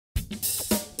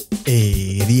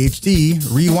ADHD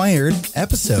reWired,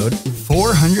 episode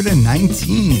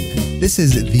 419. This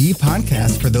is the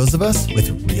podcast for those of us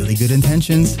with really good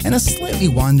intentions and a slightly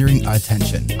wandering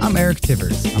attention. I'm Eric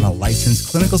Tivers. I'm a licensed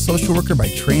clinical social worker by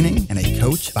training and a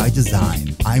coach by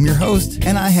design. I'm your host,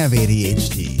 and I have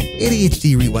ADHD.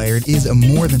 ADHD reWired is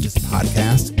more than just a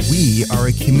podcast. We are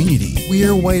a community. We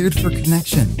are wired for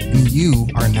connection, and you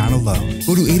are not alone.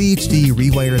 Go to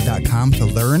ADHD-rewired.com to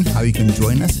learn how you can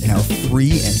join us in our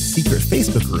free and secret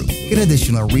Facebook group. Get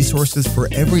additional resources for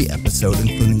every episode,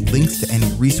 including links to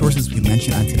any resources we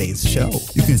mention on today's show.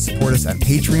 You can support us on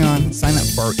Patreon, sign up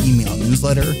for our email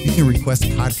newsletter. You can request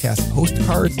podcast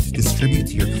postcards to distribute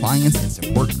to your clients and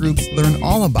support groups. Learn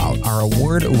all about our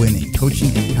award-winning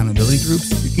coaching and accountability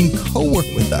groups. You can co-work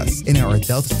with us in our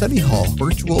Adult Study Hall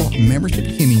virtual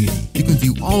membership community. You can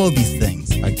do all of these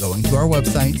things by going to our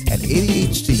website at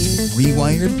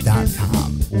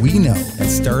ADHD-rewired.com. We know that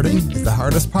starting is the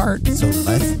hardest part, so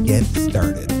let's get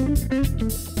started.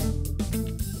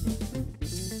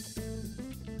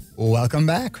 Welcome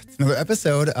back to another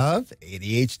episode of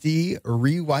ADHD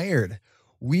reWired.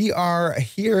 We are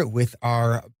here with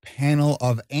our panel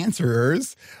of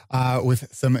answerers with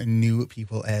some new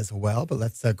people as well. But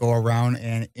let's go around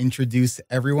and introduce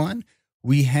everyone.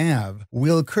 We have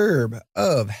Will Kerb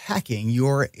of Hacking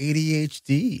Your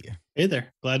ADHD. Hey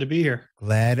there. Glad to be here.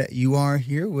 Glad you are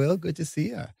here, Will. Good to see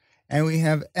you. And we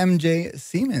have MJ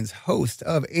Siemens, host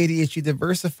of ADHD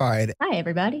Diversified. Hi,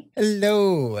 everybody.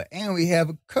 Hello. And we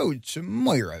have Coach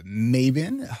Moira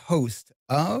Maybin, host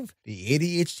of the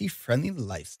ADHD-friendly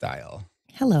lifestyle.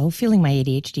 Hello. Feeling my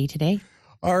ADHD today.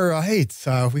 All right.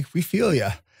 We feel you.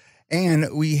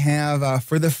 And we have,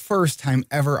 for the first time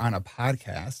ever on a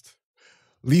podcast,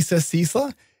 Lisa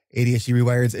Ciesla, ADHD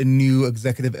reWired's a new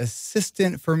executive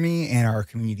assistant for me and our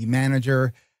community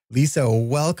manager. Lisa,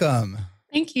 welcome.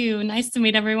 Thank you. Nice to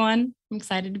meet everyone. I'm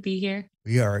excited to be here.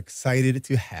 We are excited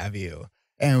to have you.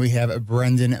 And we have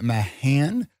Brendan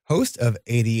Mahan, host of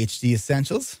ADHD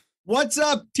Essentials. What's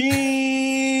up,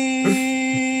 team?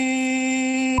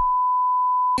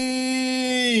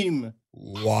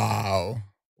 Wow.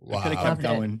 I could have kept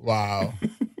going. Wow.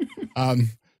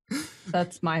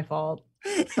 That's my fault,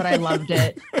 but I loved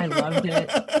it. I loved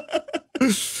it.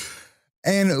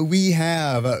 And we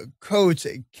have Coach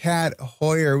Kat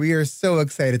Hoyer. We are so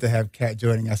excited to have Kat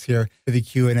joining us here for the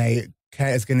Q&A.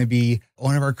 Kat is going to be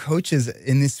one of our coaches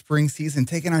in this spring season,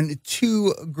 taking on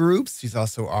 2 groups. She's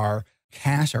also our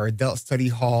CASH, our Adult Study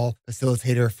Hall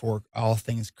facilitator for all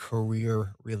things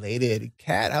career related.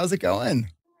 Kat, how's it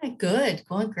going? Good.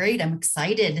 Going great. I'm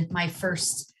excited. My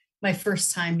first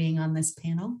time being on this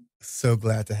panel. So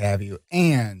glad to have you.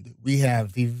 And we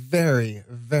have the very,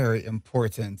 very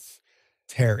important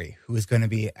Terry, who is going to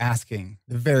be asking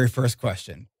the very first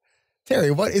question.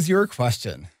 Terry, what is your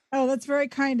question? Oh, that's very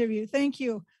kind of you. Thank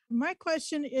you. My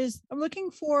question is, I'm looking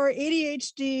for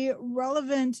ADHD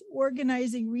relevant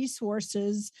organizing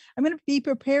resources. I'm going to be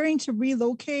preparing to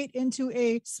relocate into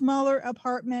a smaller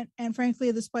apartment. And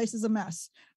frankly, this place is a mess.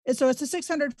 And so it's a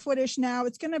 600-foot-ish now.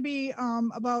 It's going to be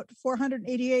about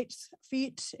 488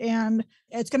 feet. And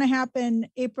it's going to happen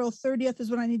April 30th is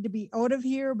when I need to be out of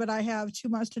here. But I have 2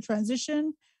 months to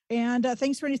transition. And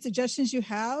thanks for any suggestions you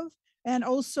have. And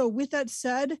also, with that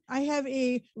said, I have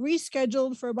a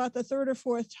rescheduled for about the 3rd or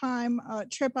 4th time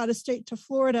trip out of state to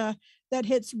Florida that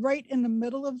hits right in the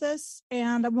middle of this.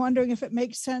 And I'm wondering if it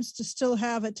makes sense to still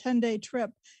have a 10-day trip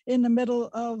in the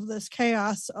middle of this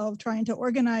chaos of trying to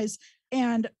organize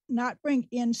and not bring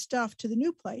in stuff to the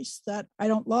new place that I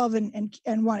don't love and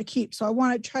want to keep. So I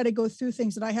want to try to go through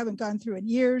things that I haven't gone through in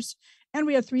years. And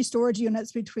we have 3 storage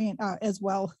units between as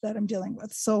well that I'm dealing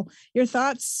with. So your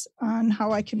thoughts on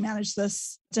how I can manage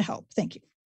this to help? Thank you.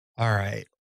 All right.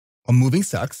 Well, moving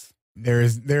sucks. There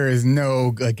is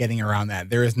no getting around that.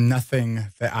 There is nothing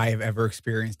that I have ever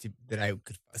experienced that I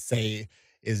could say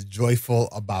is joyful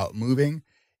about moving.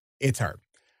 It's hard.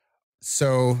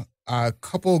 So a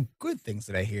couple good things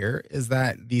that I hear is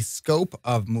that the scope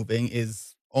of moving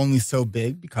is only so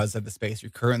big because of the space you're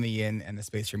currently in and the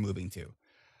space you're moving to.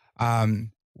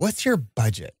 What's your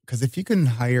budget? Because if you can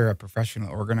hire a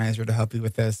professional organizer to help you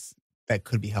with this, that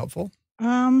could be helpful.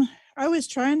 I was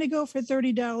trying to go for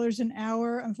 $30 an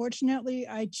hour. Unfortunately,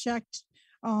 I checked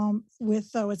with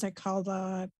what's that called,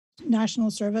 National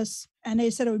Service, and they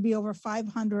said it would be over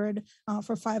 $500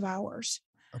 for 5 hours.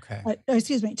 Okay.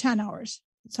 10 hours.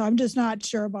 So I'm just not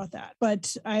sure about that.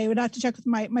 But I would have to check with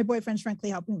my boyfriend's frankly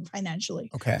helping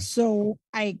financially. Okay. So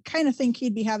I kind of think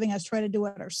he'd be having us try to do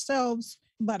it ourselves,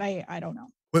 but I don't know.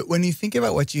 When you think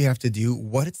about what you have to do,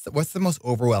 what's the most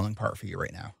overwhelming part for you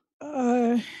right now?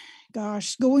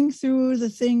 Gosh, going through the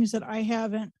things that I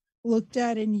haven't looked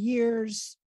at in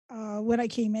years when I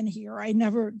came in here. I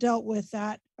never dealt with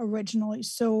that originally.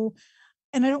 So,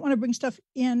 and I don't want to bring stuff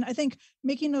in. I think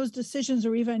making those decisions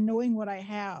or even knowing what I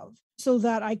have so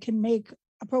that I can make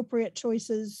appropriate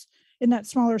choices in that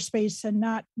smaller space and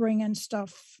not bring in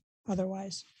stuff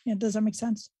otherwise. Yeah, does that make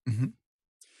sense? Mm-hmm.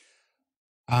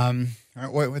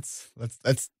 All right,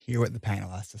 let's hear what the panel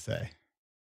has to say.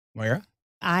 Moira?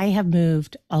 I have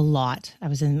moved a lot. I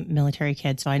was a military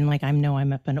kid, so I'm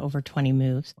up in over 20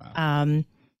 moves. Wow.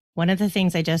 One of the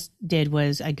things I just did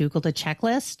was I Googled a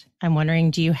checklist. I'm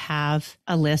wondering, do you have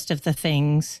a list of the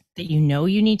things that you know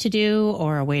you need to do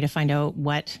or a way to find out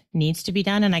what needs to be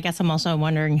done? And I guess I'm also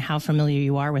wondering how familiar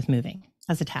you are with moving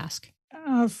as a task.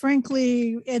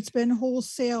 Frankly, it's been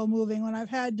wholesale moving. When I've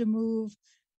had to move,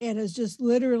 it has just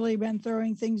literally been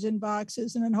throwing things in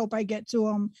boxes and then hope I get to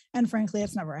them. And frankly,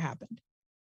 it's never happened.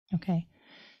 Okay.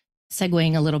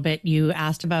 Segueing a little bit, you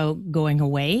asked about going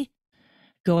away.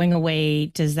 Going away,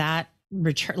 does that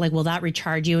will that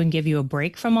recharge you and give you a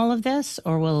break from all of this,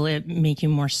 or will it make you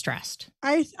more stressed?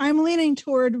 I'm leaning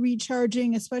toward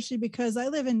recharging, especially because I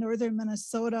live in northern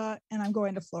Minnesota and I'm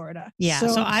going to Florida. Yeah.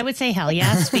 So I would say hell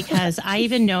yes, because I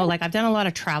even know, I've done a lot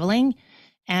of traveling.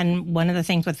 And one of the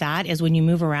things with that is when you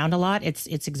move around a lot, it's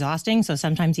exhausting. So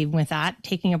sometimes even with that,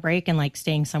 taking a break and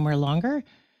staying somewhere longer.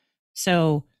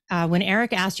 So when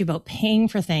Eric asked you about paying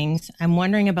for things, I'm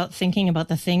wondering about thinking about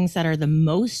the things that are the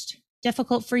most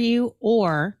difficult for you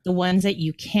or the ones that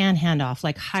you can hand off,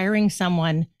 like hiring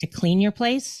someone to clean your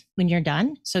place when you're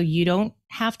done. So you don't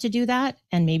have to do that,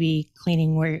 and maybe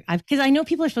cleaning because I know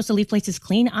people are supposed to leave places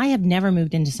clean. I have never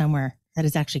moved into somewhere that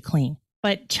is actually clean,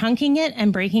 but chunking it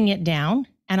and breaking it down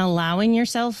and allowing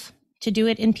yourself to do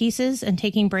it in pieces and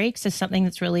taking breaks is something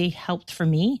that's really helped for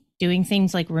me. Doing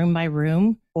things like room by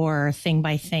room or thing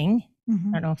by thing.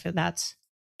 Mm-hmm. I don't know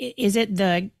is it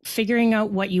the figuring out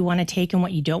what you want to take and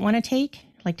what you don't want to take?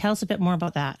 Tell us a bit more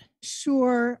about that.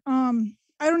 Sure.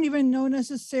 I don't even know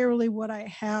necessarily what I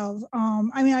have.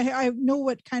 I know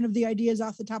what kind of the ideas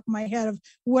off the top of my head of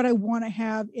what I want to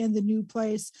have in the new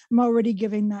place. I'm already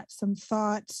giving that some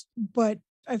thoughts, but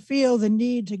I feel the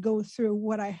need to go through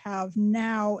what I have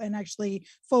now and actually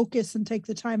focus and take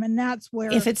the time. And that's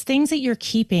where, if it's things that you're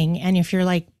keeping, and if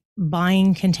you're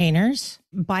buying containers,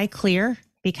 buy clear,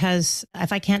 because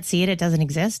if I can't see it, it doesn't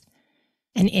exist.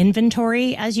 An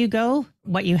inventory as you go,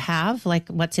 what you have,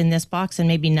 what's in this box, and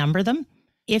maybe number them.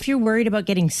 If you're worried about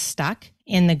getting stuck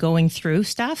in the going through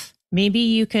stuff, maybe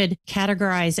you could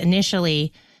categorize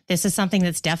initially, this is something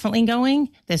that's definitely going.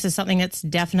 This is something that's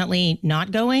definitely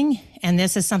not going. And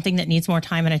this is something that needs more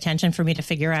time and attention for me to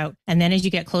figure out. And then as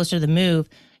you get closer to the move,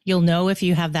 you'll know if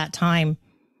you have that time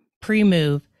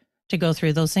pre-move to go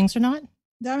through those things or not.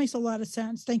 That makes a lot of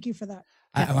sense. Thank you for that.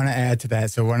 I want to add to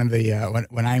that. So one of the,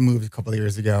 when I moved a couple of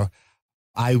years ago,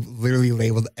 I literally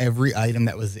labeled every item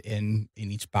that was in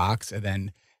each box and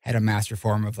then had a master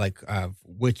form of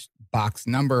which box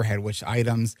number had which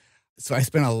items. So I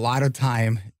spent a lot of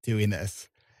time doing this.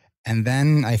 And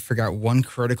then I forgot one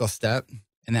critical step,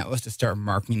 and that was to start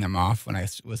marking them off when I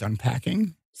was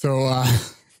unpacking. So,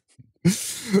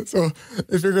 so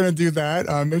if you're going to do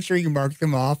that, make sure you mark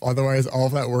them off. Otherwise, all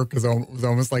of that work was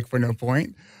almost for no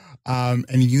point.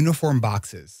 And uniform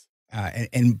boxes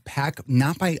and pack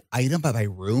not by item, but by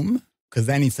room. Because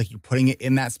then it's you're putting it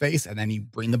in that space and then you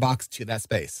bring the box to that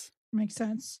space. Makes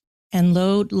sense. And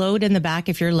load in the back.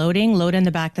 If you're loading, load in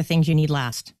the back the things you need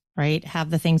last, right? Have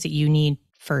the things that you need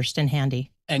first and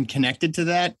handy. And connected to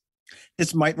that,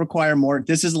 this might require more.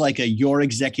 This is your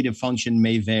executive function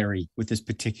may vary with this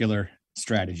particular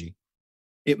strategy.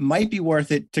 It might be worth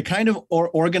it to kind of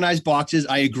organize boxes.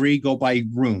 I agree, go by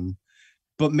room.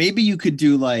 But maybe you could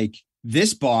do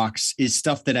this box is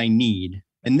stuff that I need.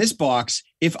 And this box,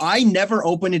 if I never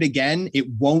open it again, it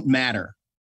won't matter,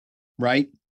 right?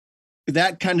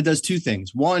 That kind of does two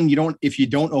things. One, if you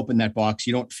don't open that box,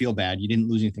 you don't feel bad. You didn't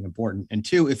lose anything important. And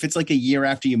two, if it's a year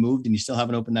after you moved and you still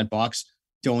haven't opened that box,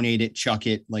 donate it, chuck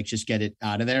it, just get it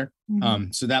out of there.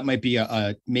 Mm-hmm. So that might be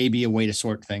maybe a way to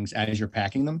sort things as you're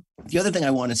packing them. The other thing I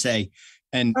want to say,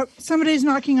 and somebody's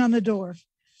knocking on the door.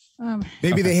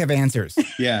 Maybe they have answers.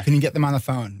 Yeah. Can you get them on the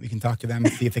phone? We can talk to them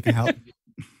and see if they can help.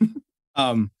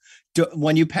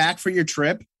 When you pack for your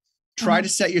trip, try to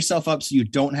set yourself up so you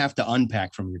don't have to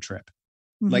unpack from your trip.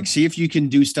 Mm-hmm. See if you can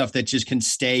do stuff that just can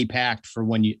stay packed for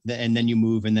and then you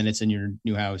move and then it's in your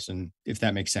new house, and if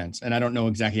that makes sense. And I don't know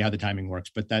exactly how the timing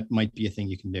works, but that might be a thing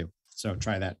you can do. So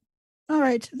try that. All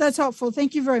right. That's helpful.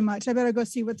 Thank you very much. I better go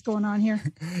see what's going on here.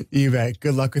 You bet.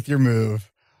 Good luck with your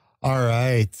move. All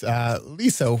right.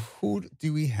 Lisa, who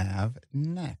do we have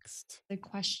next? The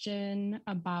question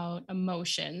about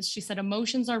emotions. She said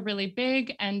emotions are really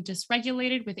big and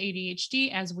dysregulated with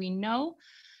ADHD, as we know.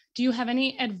 Do you have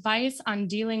any advice on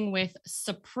dealing with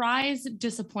surprise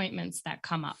disappointments that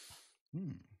come up?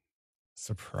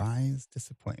 Surprise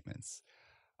disappointments.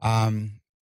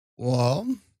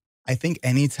 Well, I think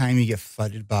anytime you get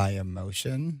flooded by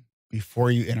emotion, before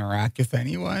you interact with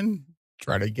anyone,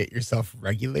 try to get yourself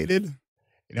regulated.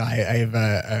 I have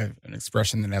an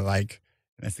expression that I like,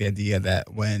 and that's the idea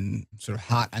that when I'm sort of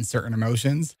hot on certain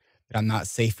emotions, that I'm not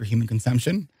safe for human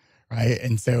consumption, right?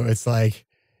 And so it's like,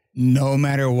 no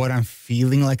matter what I'm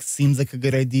feeling like seems like a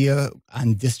good idea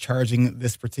on discharging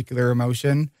this particular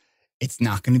emotion, it's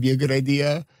not going to be a good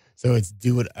idea. So it's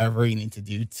do whatever you need to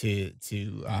do to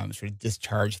sort of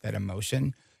discharge that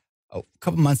emotion. A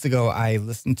couple months ago, I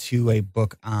listened to a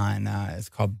book on it's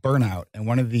called Burnout, and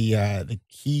one of the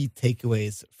key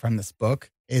takeaways from this book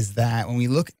is that when we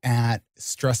look at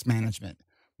stress management,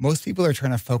 most people are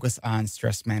trying to focus on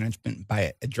stress management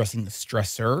by addressing the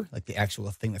stressor, like the actual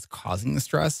thing that's causing the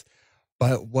stress.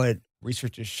 But what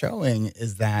research is showing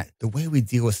is that the way we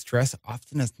deal with stress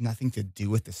often has nothing to do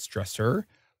with the stressor,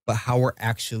 but how we're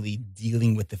actually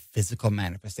dealing with the physical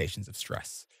manifestations of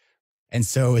stress. And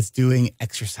so it's doing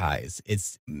exercise,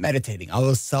 it's meditating, all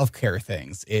those self-care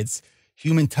things, it's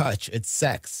human touch, it's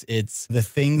sex, it's the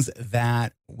things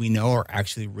that we know are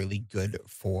actually really good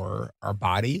for our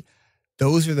body.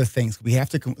 Those are the things we have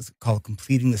to call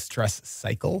completing the stress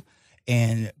cycle.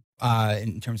 And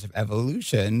in terms of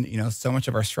evolution, so much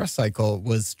of our stress cycle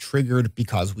was triggered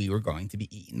because we were going to be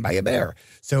eaten by a bear.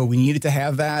 So we needed to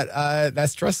have that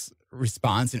stress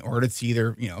response in order to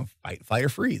either, fight, flight, or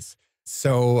freeze.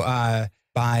 So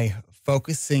by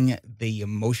focusing the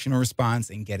emotional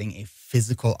response and getting a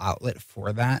physical outlet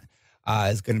for that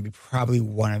is going to be probably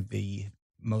one of the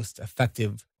most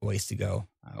effective ways to go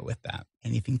with that.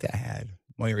 Anything to add?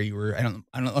 Moira, I don't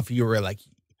know if you were like,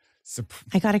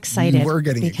 I got excited. You were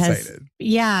getting excited.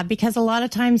 Yeah, because a lot of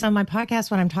times on my podcast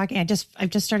when I'm talking, I've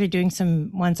just started doing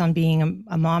some ones on being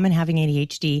a mom and having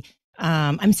ADHD.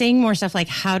 I'm saying more stuff like,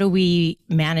 how do we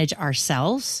manage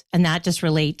ourselves? And that just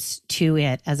relates to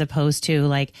it, as opposed to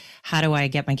like, how do I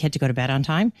get my kid to go to bed on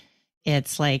time?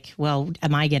 It's like, well,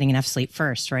 am I getting enough sleep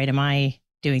first, right? Am I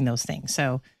doing those things?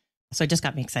 So it just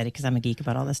got me excited because I'm a geek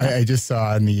about all this stuff. I just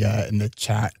saw in the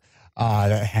chat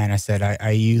that Hannah said,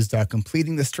 I used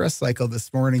completing the stress cycle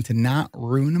this morning to not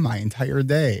ruin my entire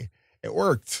day. It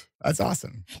worked. That's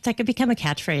awesome. That could become a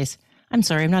catchphrase. I'm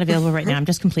sorry, I'm not available right now. I'm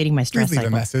just completing my stress cycle. Please leave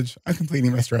cycle. a message. I'm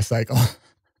completing my stress cycle.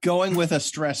 Going with a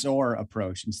stressor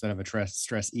approach instead of a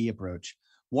stress-e approach.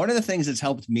 One of the things that's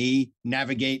helped me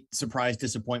navigate surprise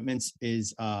disappointments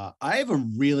is I have a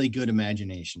really good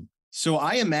imagination. So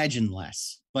I imagine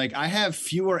less. Like I have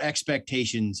fewer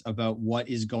expectations about what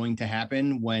is going to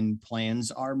happen when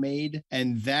plans are made.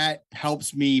 And that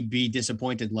helps me be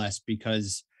disappointed less,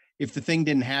 because if the thing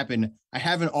didn't happen, I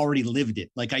haven't already lived it.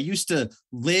 Like I used to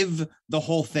live the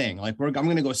whole thing. Like I'm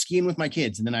going to go skiing with my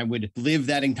kids, and then I would live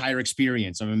that entire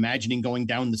experience. I'm imagining going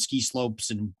down the ski slopes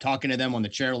and talking to them on the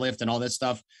chairlift and all that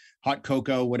stuff, hot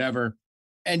cocoa, whatever.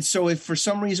 And so if for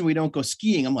some reason we don't go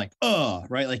skiing, I'm like, oh,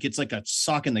 right. Like it's like a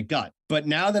sock in the gut. But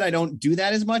now that I don't do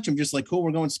that as much, I'm just like, cool,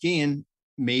 we're going skiing.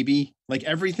 Maybe. Like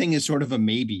everything is sort of a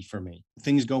maybe for me.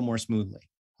 Things go more smoothly.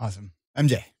 Awesome.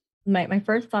 MJ. My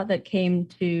first thought that came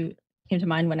to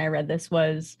mind when I read this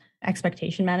was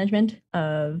expectation management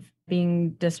of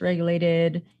being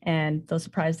dysregulated and those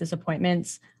surprise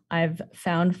disappointments. I've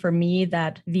found for me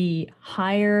that the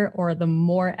higher or the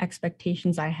more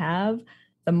expectations I have,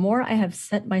 the more I have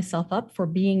set myself up for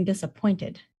being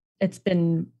disappointed. It's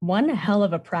been one hell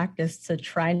of a practice to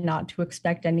try not to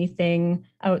expect anything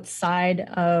outside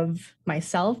of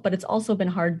myself, but it's also been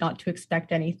hard not to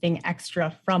expect anything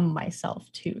extra from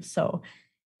myself too. So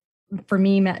for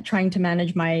me, trying to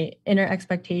manage my inner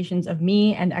expectations of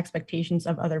me and expectations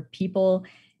of other people,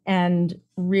 and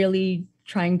really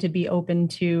trying to be open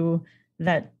to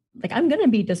that, like I'm going to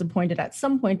be disappointed at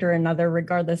some point or another,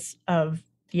 regardless of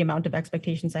the amount of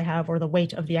expectations I have or the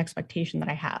weight of the expectation that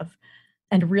I have.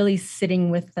 And really sitting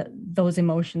with those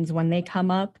emotions when they come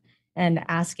up and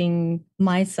asking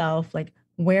myself, like,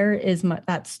 where is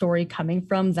that story coming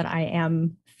from that I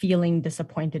am feeling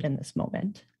disappointed in this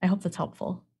moment? I hope that's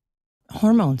helpful.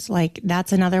 Hormones, like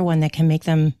that's another one that can make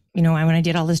them, when I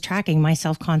did all this tracking, my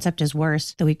self-concept is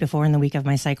worse the week before and the week of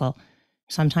my cycle.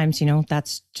 Sometimes,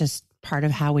 that's just part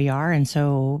of how we are. And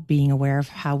so being aware of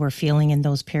how we're feeling in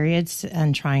those periods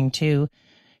and trying to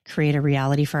create a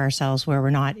reality for ourselves where we're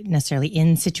not necessarily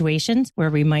in situations where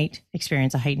we might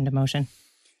experience a heightened emotion.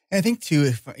 And I think too,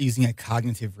 if using a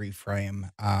cognitive reframe,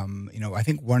 I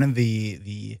think one of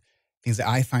the things that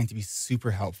I find to be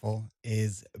super helpful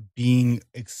is being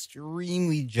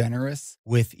extremely generous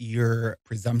with your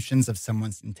presumptions of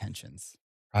someone's intentions,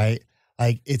 right?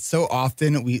 Like it's so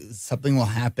often something will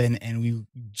happen and we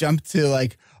jump to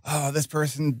like, oh, this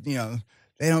person,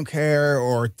 they don't care,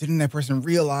 or didn't that person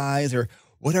realize, or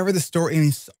whatever the story.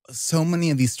 And so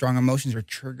many of these strong emotions are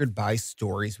triggered by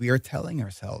stories we are telling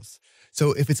ourselves.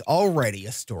 So if it's already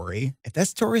a story, if that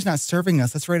story is not serving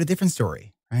us, let's write a different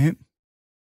story, right?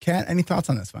 Kat, any thoughts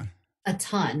on this one? A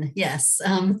ton, yes.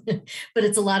 But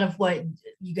it's a lot of what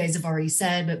you guys have already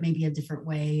said, but maybe a different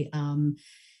way.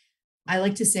 I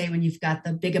like to say when you've got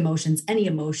the big emotions, any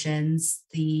emotions,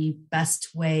 the best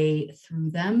way through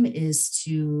them is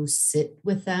to sit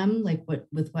with them, like what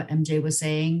MJ was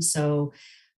saying. So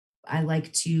I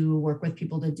like to work with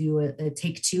people to do a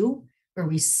take two, where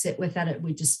we sit with that.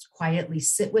 We just quietly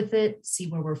sit with it, see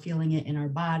where we're feeling it in our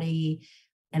body,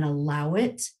 and allow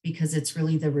it, because it's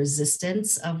really the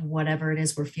resistance of whatever it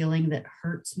is we're feeling that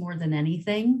hurts more than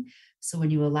anything. So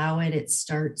when you allow it, it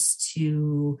starts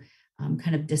to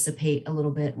kind of dissipate a little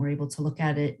bit. We're able to look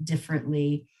at it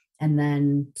differently. And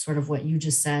then sort of what you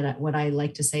just said, what I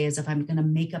like to say is, if I'm going to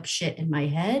make up shit in my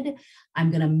head, I'm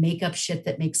going to make up shit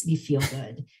that makes me feel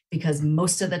good, because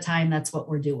most of the time that's what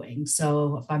we're doing.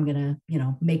 So if I'm going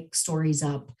to, make stories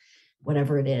up,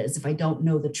 whatever it is, if I don't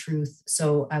know the truth.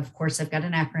 So of course I've got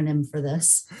an acronym for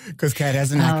this. Because Kat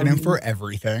has an acronym for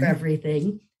everything. For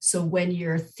everything. So when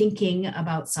you're thinking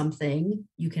about something,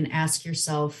 you can ask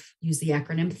yourself, use the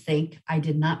acronym THINK. I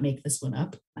did not make this one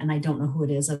up, and I don't know who it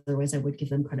is. Otherwise I would give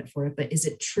them credit for it. But is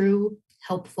it true,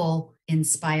 helpful,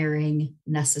 inspiring,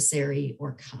 necessary,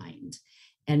 or kind?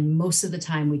 And most of the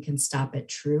time we can stop at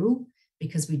true,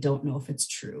 because we don't know if it's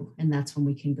true. And that's when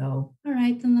we can go, all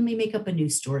right, then let me make up a new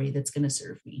story that's going to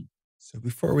serve me. So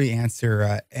before we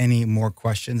answer any more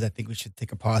questions, I think we should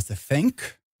take a pause to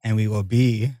think, and we will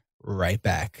be right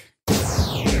back.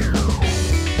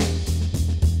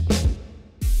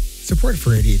 Support for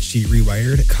ADHD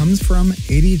Rewired comes from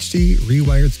ADHD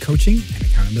reWired's coaching and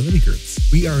accountability groups.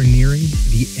 We are nearing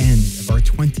the end of our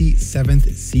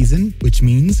 27th season, which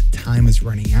means time is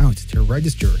running out to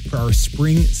register for our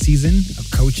spring season of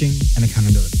coaching and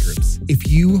accountability groups. If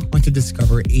you want to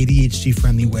discover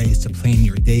ADHD-friendly ways to plan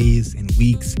your days and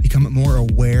weeks, become more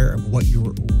aware of what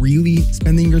you're really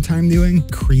spending your time doing,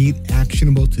 create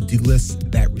actionable to-do lists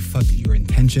that reflect your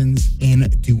intentions,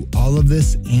 and do all of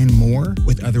this and more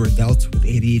with other adults with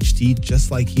ADHD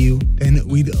just like you, then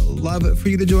we'd love for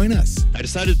you to join us. I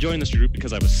decided to join this group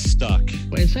because I was stuck.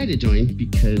 I decided to join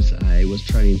because I was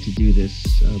trying to do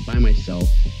this by myself,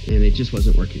 and it just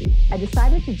wasn't working. I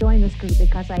decided to join this group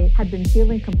because I had been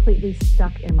feeling completely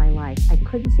stuck in my life. I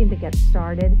couldn't seem to get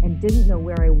started and didn't know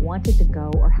where I wanted to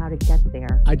go or how to get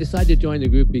there. I decided to join the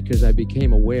group because I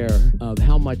became aware of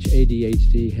how much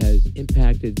ADHD has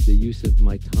impacted the use of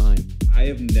my time. I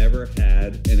have never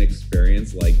had an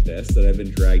experience like this that I've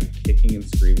been dragged kicking and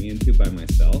screaming into by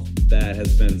myself that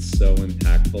has been so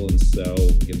impactful and so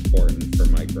important for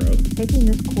my growth. Taking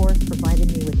this course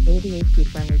provided me with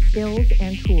ADHD-friendly skills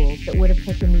and tools that would have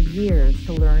taken me years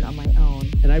to learn on my own.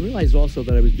 And I realized also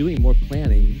that I was doing more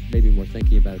planning, maybe more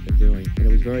thinking about it than doing. And it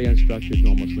was very unstructured and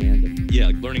almost random. Yeah,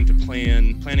 like learning to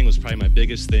plan. Planning was probably my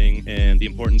biggest thing, and the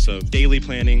importance of daily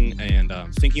planning and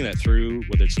thinking that through,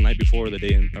 whether it's the night before, the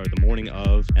day or the morning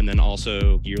of, and then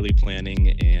also yearly planning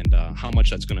and how much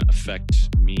that's going to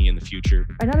affect me in the future.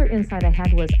 Another insight I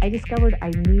had was I discovered I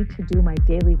need to do my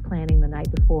daily planning the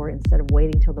night before instead of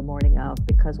waiting till the morning of,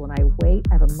 because when I wait,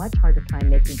 I have a much harder time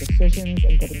making decisions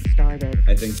and getting started.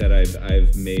 I think that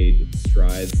I've made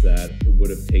strides that would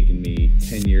have taken me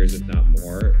 10 years, if not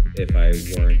more, if I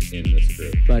weren't in this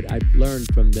group. But I've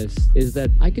learned from this is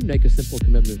that I can make a simple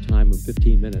commitment of time of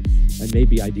 15 minutes and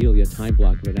maybe ideally a time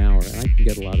block of an hour, and I can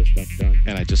get a lot of stuff done.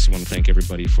 And I just want to thank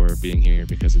everybody for being here,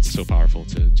 because it's so powerful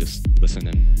to just listen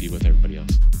and be with everybody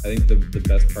else. I think the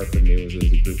best part for me was it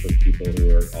was a group of people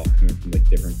who are all coming from like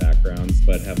different backgrounds,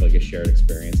 but have like a shared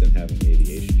experience in having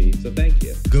ADHD. So thank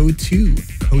you. Go to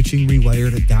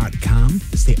coachingrewired.com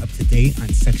to stay up to date on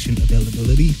section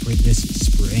availability for this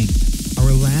spring.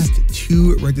 Our last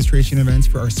 2 registration events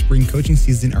for our spring coaching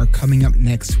season are coming up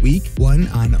next week. One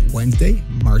on Wednesday,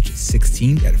 March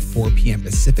 16th at 4 p.m.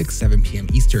 Pacific, 7 p.m.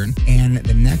 Eastern, and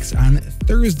the next on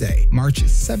Thursday, March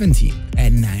 17th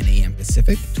at 9 a.m.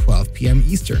 Pacific, 12 p.m.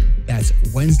 Eastern. That's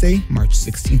Wednesday, March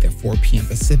 16th at 4 p.m.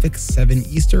 Pacific, 7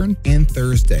 Eastern, and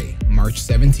Thursday, March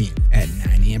 17th at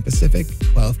 9 a.m. Pacific,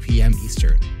 12 p.m.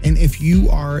 Eastern. And And if you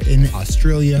are in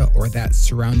Australia or that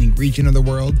surrounding region of the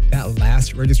world, that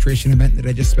last registration event that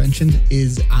I just mentioned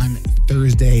is on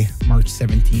Thursday, March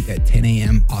 17th at 10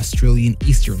 a.m. Australian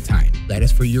Eastern Time. That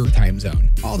is for your time zone.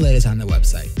 All that is on the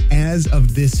website. As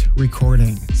of this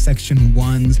recording, Section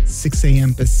 1's 6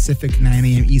 a.m. Pacific, 9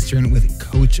 a.m. Eastern with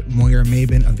Coach Moira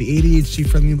Maybin of the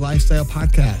ADHD-friendly Lifestyle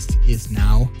Podcast is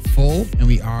now full, and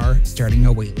we are starting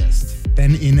a waitlist.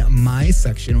 Then in my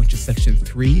section, which is Section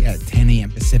 3 at 10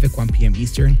 a.m. Pacific, 1 p.m.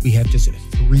 Eastern, we have just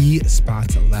 3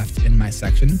 spots left in my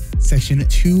section. Section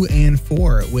 2 and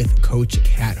 4 with Coach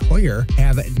Kat Hoyer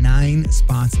have 9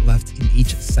 spots left in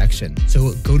each section.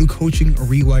 So go to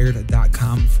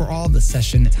coachingrewired.com for all the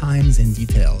session times and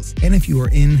details. And if you are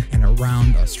in and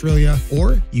around Australia,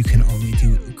 or you can only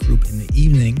do a group in the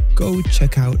evening, go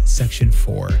check out Section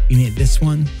 4. We made this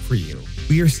one for you.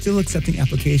 We are still accepting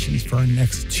applications for our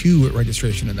next 2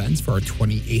 registration events for our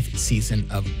 28th season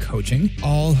of coaching.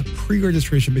 All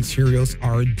pre-registration materials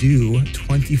are due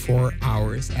 24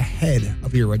 hours ahead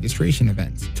of your registration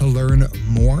event. To learn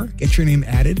more, get your name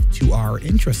added to our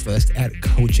interest list at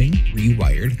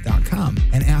coachingrewired.com.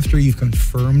 And after you've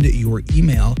confirmed your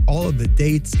email, all of the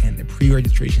dates and the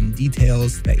pre-registration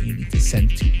details that you need to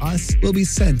send to us will be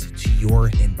sent to your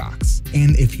inbox.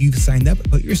 And if you've signed up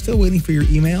but you're still waiting for your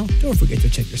email, don't forget to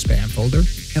check your spam folder.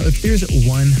 Now, if there's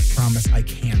one promise I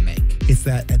can make, it's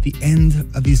that at the end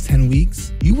of these 10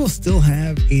 weeks, you will still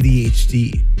have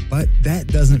ADHD, but that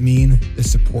doesn't mean the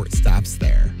support stops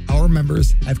there. Our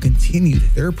members have continued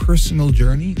their personal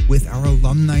journey with our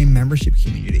alumni membership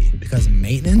community because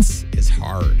maintenance is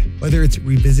hard. Whether it's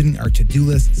revisiting our to-do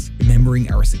lists,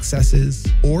 remembering our successes,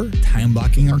 or time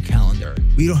blocking our calendar,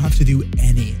 we don't have to do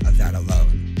any of that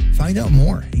alone. Find out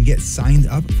more and get signed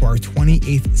up for our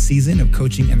 28th season of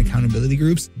coaching and accountability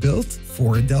groups built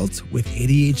for adults with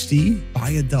ADHD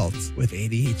by adults with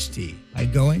ADHD by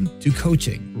going to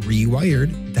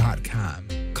coachingrewired.com.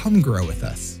 Come grow with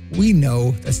us. We know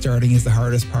that starting is the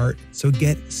hardest part, so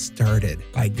get started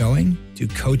by going to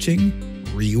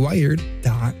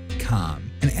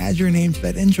coachingrewired.com and add your name to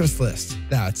that interest list.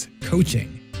 That's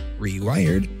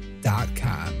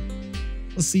coachingrewired.com.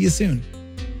 We'll see you soon.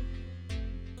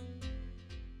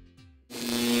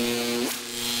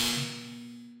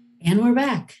 And we're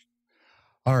back.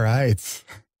 All right.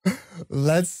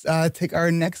 Let's take our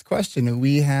next question.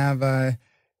 We have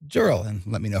Jurl, and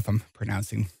let me know if I'm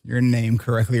pronouncing your name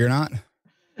correctly or not.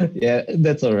 Yeah,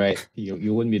 that's all right.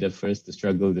 You wouldn't be the first to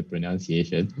struggle with the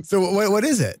pronunciation. So what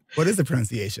is it? What is the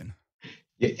pronunciation?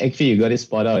 Actually, you got it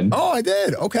spot on. Oh, I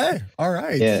did. Okay. All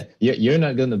right. Yeah, you're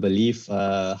not going to believe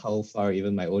how far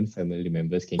even my own family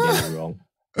members can get it wrong.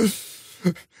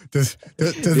 Does the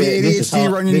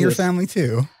ADHD run in your family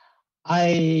too?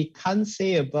 I can't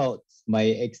say about my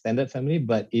extended family,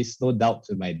 but it's no doubt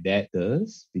to my dad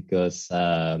does, because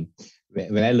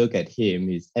when I look at him,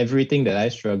 it's everything that I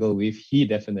struggle with, he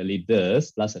definitely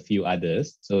does, plus a few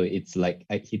others. So it's like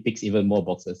he ticks even more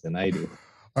boxes than I do.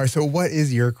 All right. So what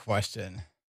is your question?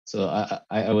 So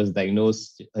I was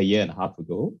diagnosed a year and a half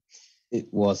ago.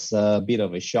 It was a bit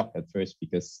of a shock at first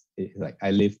because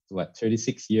I lived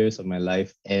 36 years of my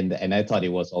life and I thought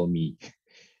it was all me.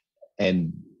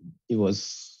 And it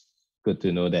was good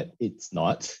to know that it's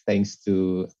not, thanks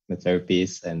to my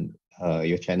therapist and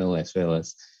your channel as well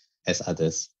as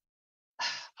others.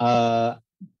 My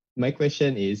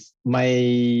question is,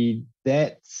 my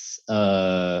dad's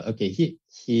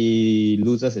he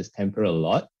loses his temper a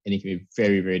lot, and it can be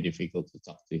very, very difficult to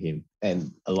talk to him.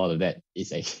 And a lot of that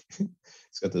is it's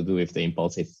got to do with the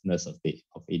impulsiveness of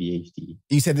ADHD.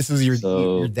 You said this was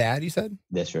your dad, you said?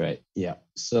 That's right. Yeah.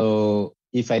 So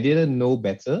if I didn't know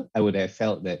better, I would have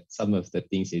felt that some of the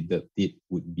things he did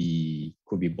could be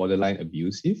borderline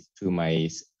abusive to my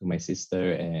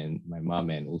sister and my mom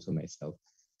and also myself.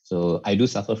 So I do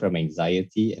suffer from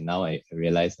anxiety, and now I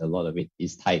realize a lot of it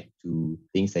is tied to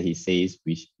things that he says,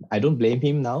 which I don't blame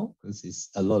him now because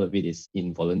a lot of it is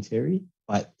involuntary.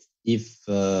 But if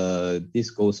this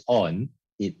goes on,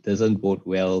 it doesn't bode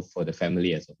well for the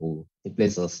family as a whole. It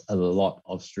places a lot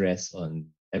of stress on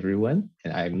everyone,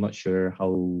 and I'm not sure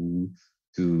how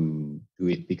to do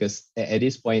it, because at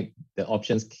this point the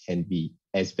options can be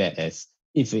as bad as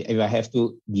if I have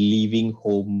to leaving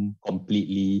home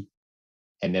completely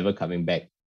and never coming back.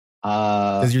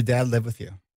 Does your dad live with you?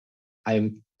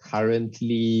 I'm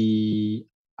currently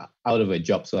out of a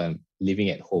job, so I'm living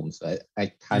at home. So I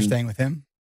can't. You're staying with him?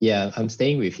 Yeah, I'm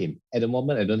staying with him. At the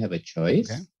moment, I don't have a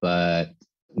choice, but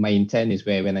my intent is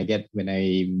when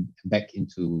I'm back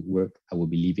into work, I will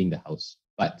be leaving the house.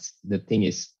 But the thing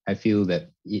is, I feel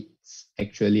that it's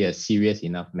actually a serious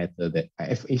enough matter that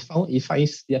I find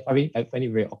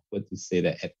it very awkward to say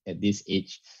that at this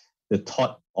age, the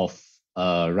thought of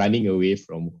running away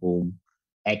from home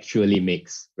actually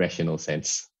makes rational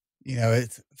sense.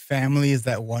 It's family is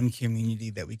that one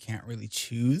community that we can't really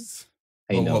choose.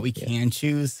 But what we can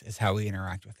choose is how we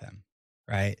interact with them,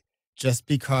 right? Just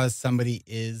because somebody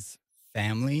is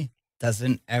family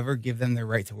doesn't ever give them the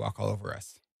right to walk all over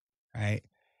us, right?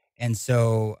 And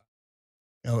so,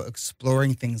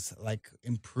 exploring things like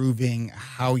improving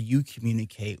how you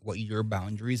communicate what your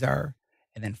boundaries are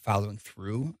and then following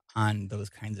through on those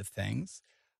kinds of things.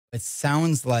 It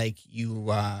sounds like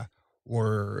you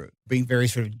were being very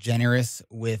sort of generous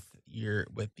with your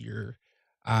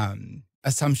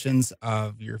assumptions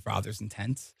of your father's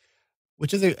intent,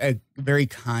 which is a very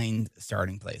kind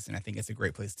starting place. And I think it's a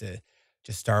great place to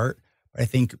start. But I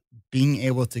think being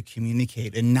able to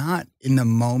communicate, and not in the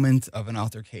moment of an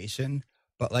altercation,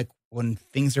 but like when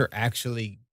things are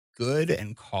actually good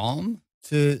and calm,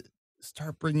 to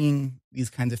start bringing these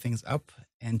kinds of things up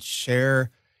and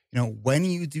share, when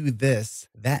you do this,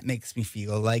 that makes me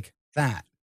feel like that.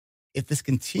 If this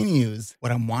continues,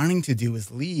 what I'm wanting to do is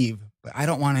leave, but I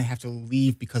don't want to have to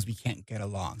leave because we can't get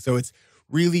along. So it's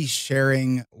really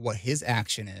sharing what his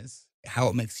action is, how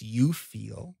it makes you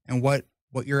feel, and what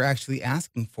you're actually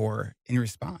asking for in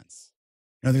response.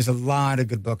 There's a lot of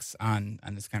good books on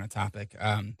this kind of topic.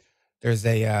 There's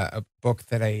a book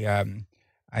that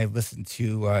I listened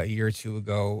to a year or two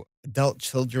ago, Adult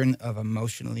Children of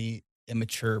Emotionally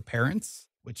Immature Parents,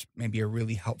 which may be a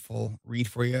really helpful read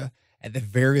for you, at the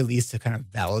very least, to kind of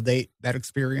validate that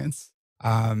experience.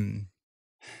 And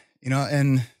you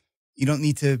don't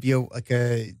need to be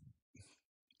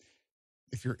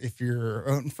if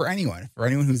you're for anyone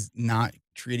who's not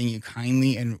treating you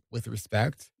kindly and with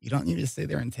respect, you don't need to stay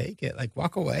there and take it. Like,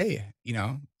 walk away. You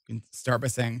can start by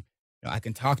saying, I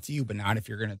can talk to you, but not if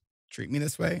you're going to treat me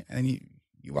this way. And then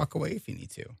you walk away if you need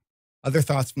to. Other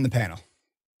thoughts from the panel?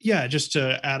 Yeah, just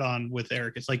to add on with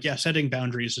Eric, it's like, setting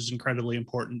boundaries is incredibly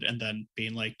important. And then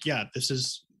being like, this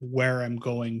is where I'm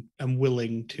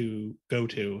willing to go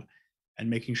to, and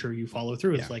making sure you follow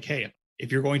through. It's like, hey,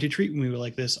 if you're going to treat me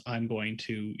like this, I'm going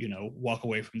to, walk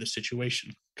away from the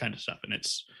situation, kind of stuff. And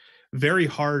it's very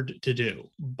hard to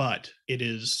do, but it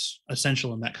is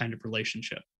essential in that kind of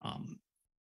relationship.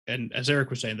 And as Eric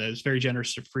was saying, that is very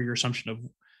generous for your assumption of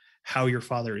how your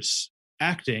father is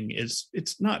acting.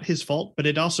 It's not his fault, but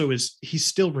it also is, he's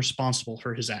still responsible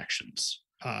for his actions.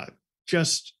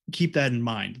 Just keep that in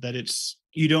mind, that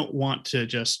you don't want to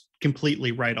just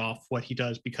completely write off what he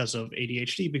does because of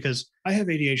ADHD, because I have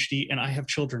ADHD and I have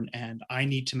children, and I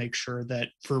need to make sure that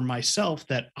for myself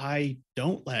that I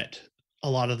don't let a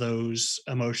lot of those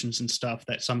emotions and stuff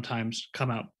that sometimes come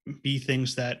out be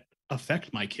things that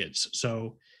affect my kids.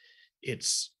 So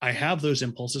I have those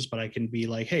impulses, but I can be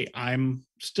like, hey, I'm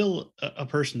still a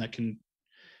person that can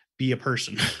be a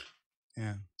person.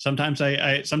 Yeah. Sometimes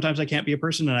I can't be a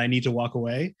person and I need to walk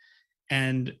away.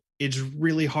 And it's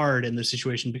really hard in this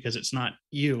situation because it's not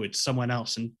you, it's someone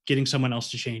else, and getting someone else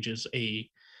to change is a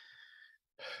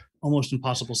almost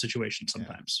impossible situation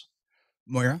sometimes.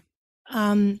 Yeah. Moira?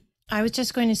 I was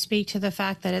just going to speak to the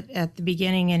fact that at the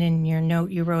beginning and in your note,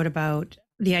 you wrote about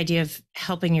the idea of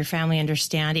helping your family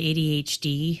understand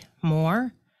ADHD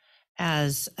more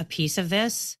as a piece of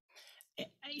this.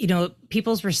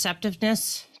 People's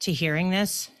receptiveness to hearing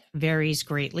this varies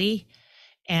greatly.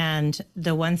 And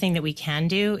the one thing that we can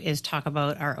do is talk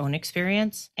about our own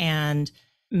experience, and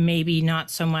maybe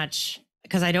not so much,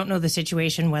 because I don't know the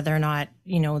situation, whether or not,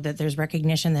 that there's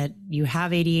recognition that you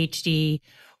have ADHD,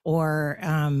 or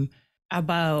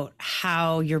about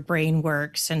how your brain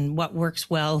works and what works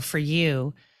well for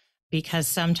you. Because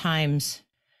sometimes,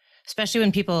 especially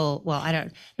when people,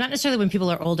 not necessarily when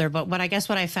people are older, but what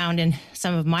I found in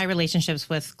some of my relationships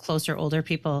with closer older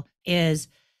people is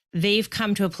they've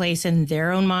come to a place in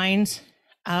their own minds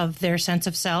of their sense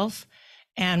of self,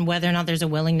 and whether or not there's a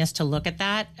willingness to look at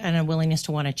that and a willingness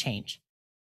to want to change.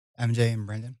 MJ and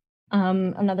Brendan?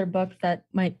 Another book that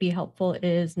might be helpful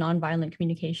is Nonviolent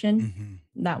Communication.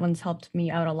 Mm-hmm. That one's helped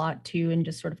me out a lot too, in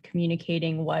just sort of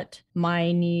communicating what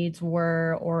my needs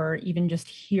were, or even just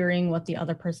hearing what the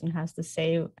other person has to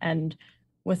say, and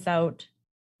without,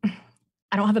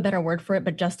 I don't have a better word for it,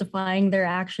 but justifying their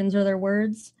actions or their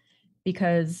words.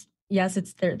 Because yes,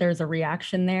 there's a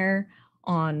reaction there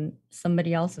on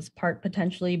somebody else's part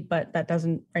potentially, but that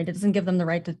doesn't, right? It doesn't give them the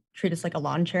right to treat us like a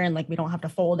lawn chair, and like we don't have to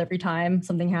fold every time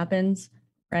something happens,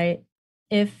 right?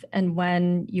 If and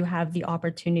when you have the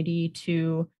opportunity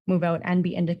to move out and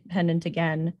be independent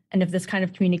again, and if this kind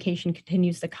of communication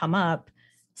continues to come up,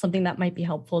 something that might be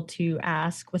helpful to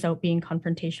ask without being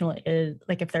confrontational is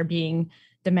like if they're being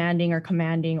demanding or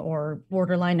commanding or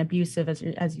borderline abusive,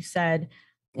 as you said,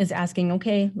 is asking,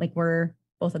 okay, like we're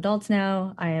both adults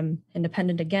now. I am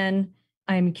independent again.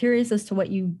 I'm curious as to what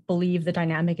you believe the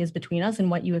dynamic is between us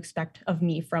and what you expect of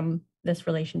me from this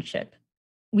relationship.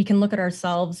 We can look at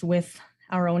ourselves with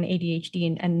our own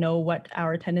ADHD and know what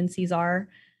our tendencies are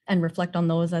and reflect on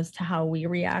those as to how we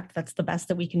react. That's the best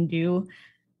that we can do.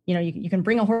 You know, you can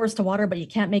bring a horse to water, but you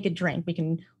can't make it drink. We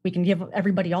can give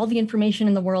everybody all the information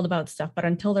in the world about stuff, but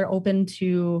until they're open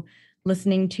to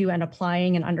listening to and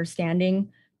applying and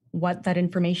understanding what that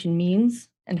information means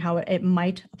and how it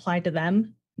might apply to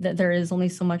them, that there is only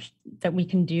so much that we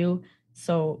can do.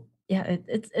 So yeah,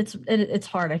 it's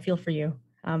hard. I feel for you.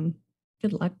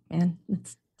 Good luck, man.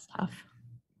 It's tough.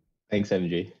 Thanks,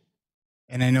 MJ.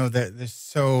 And I know that there's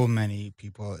so many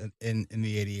people in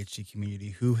the ADHD community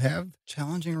who have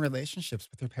challenging relationships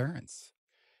with their parents.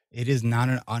 It is not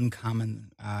an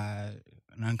uncommon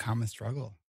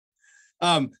struggle.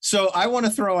 So I want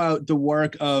to throw out the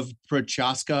work of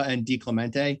Prochaska and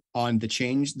DiClemente on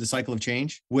the cycle of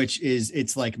change, which is,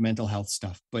 it's like mental health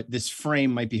stuff, but this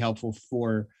frame might be helpful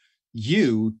for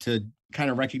you to kind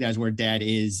of recognize where dad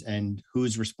is and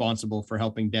who's responsible for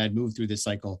helping dad move through this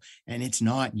cycle. And it's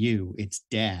not you, it's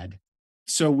dad.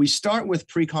 So we start with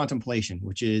pre-contemplation,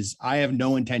 which is, I have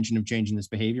no intention of changing this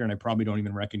behavior, and I probably don't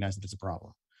even recognize that it's a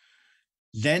problem.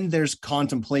 Then there's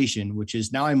contemplation, which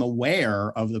is, now I'm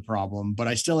aware of the problem, but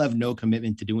I still have no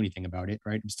commitment to do anything about it,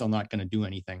 right? I'm still not going to do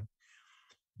anything.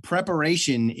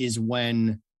 Preparation is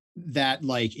when that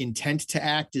like intent to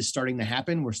act is starting to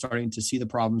happen. We're starting to see the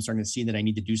problem, starting to see that I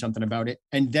need to do something about it.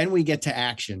 And then we get to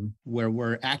action, where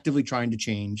we're actively trying to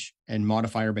change and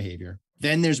modify our behavior.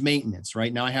 Then there's maintenance,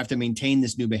 right? Now I have to maintain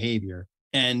this new behavior,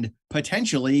 and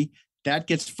potentially that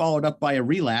gets followed up by a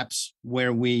relapse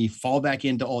where we fall back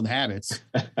into old habits.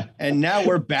 And now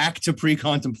we're back to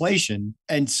pre-contemplation.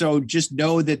 And so just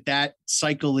know that that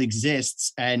cycle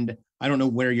exists. And I don't know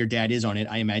where your dad is on it.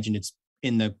 I imagine it's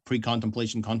in the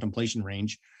contemplation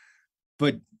range,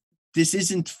 but this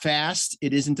isn't fast.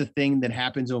 It isn't a thing that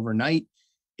happens overnight.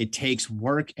 It takes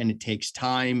work, and it takes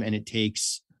time, and it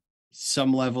takes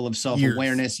some level of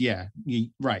self-awareness. Yeah,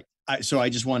 right. So I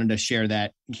just wanted to share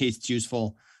that in case it's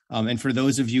useful. And for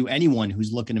those of you, anyone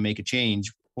who's looking to make a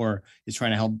change or is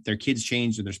trying to help their kids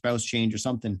change or their spouse change or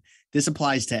something, this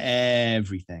applies to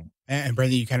everything. And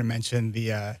Brendan, you kind of mentioned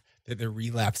the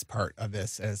relapse part of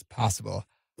this as possible.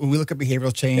 When we look at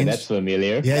behavioral change, Yeah, that's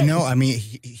familiar. Yeah, no, I mean,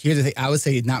 here's the thing. I would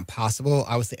say not possible.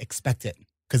 I would say expect it,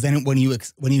 because then when you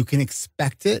can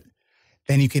expect it,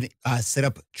 then you can set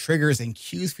up triggers and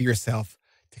cues for yourself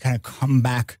to kind of come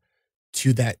back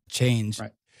to that change.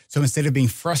 Right. So instead of being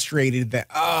frustrated that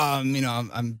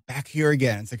I'm back here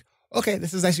again, it's like, okay,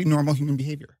 this is actually normal human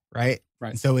behavior, right?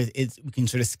 Right. And so we can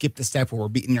sort of skip the step where we're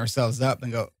beating ourselves up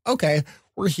and go, okay,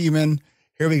 we're human.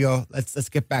 Here we go. Let's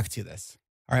get back to this.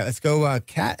 All right, let's go,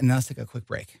 Kat, and now let's take a quick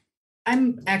break.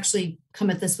 I'm actually come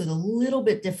at this with a little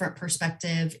bit different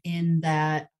perspective, in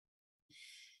that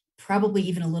probably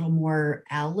even a little more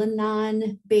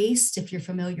Al-Anon based, if you're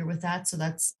familiar with that. So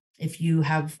that's, if you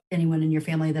have anyone in your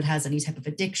family that has any type of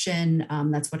addiction,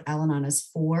 that's what Al-Anon is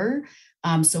for.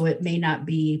 So it may not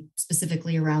be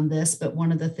specifically around this, but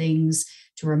one of the things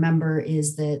to remember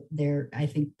is that I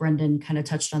think Brendan kind of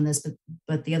touched on this,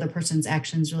 but the other person's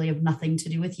actions really have nothing to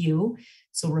do with you.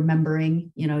 So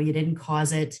remembering, you didn't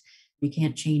cause it, you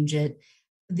can't change it.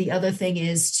 The other thing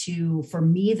is for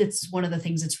me, that's one of the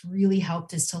things that's really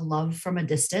helped, is to love from a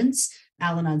distance.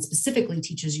 Al-Anon specifically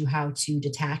teaches you how to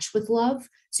detach with love.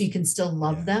 So you can still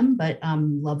love them, but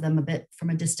love them a bit from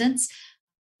a distance.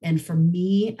 And for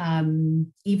me,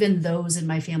 even those in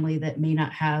my family that may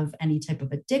not have any type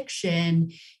of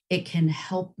addiction, it can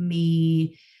help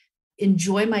me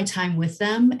enjoy my time with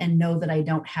them and know that I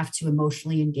don't have to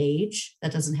emotionally engage.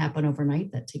 That doesn't happen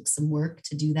overnight. That takes some work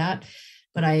to do that.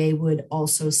 But I would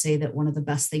also say that one of the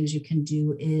best things you can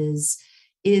do is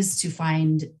to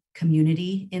find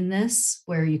community in this,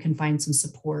 where you can find some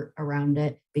support around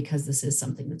it, because this is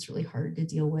something that's really hard to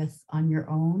deal with on your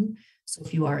own. So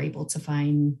if you are able to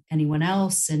find anyone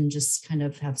else and just kind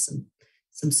of have some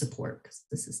support, because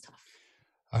this is tough.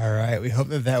 All right. We hope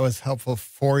that was helpful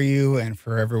for you and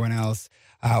for everyone else.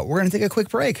 We're going to take a quick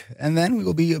break, and then we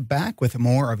will be back with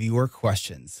more of your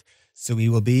questions. So we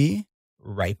will be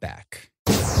right back.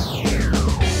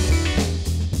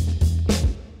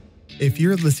 If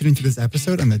you're listening to this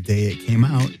episode on the day it came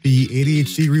out, the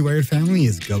ADHD reWired family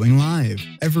is going live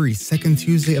every second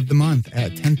Tuesday of the month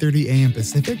at 10:30 a.m.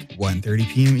 Pacific, 1:30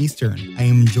 p.m. Eastern. I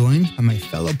am joined by my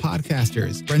fellow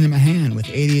podcasters, Brendan Mahan with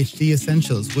ADHD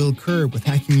Essentials, Will Kerb with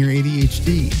Hacking Your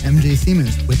ADHD, MJ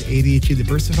Siemens with ADHD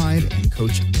Diversified, and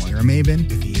Coach Moira Maybin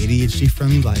with the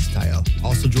ADHD-friendly lifestyle.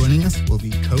 Also joining us will be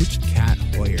Coach Kat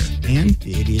Hoyer and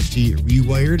the ADHD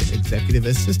reWired Executive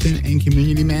Assistant and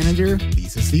Community Manager,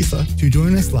 Lisa Cisa. To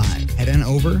join us live, head on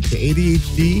over to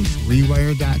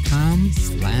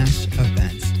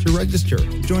ADHD-rewired.com/events to register.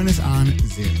 Join us on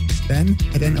Zoom. Then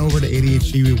head on over to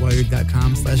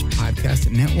ADHD-rewired.com/podcast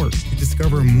network to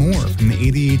discover more from the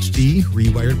ADHD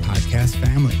reWired podcast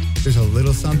family. There's a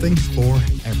little something for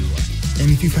everyone.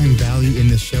 And if you find value in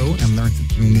this show and learn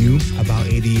something new about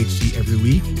ADHD every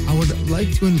week, I would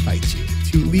like to invite you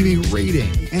to leave a rating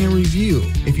and a review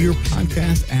if your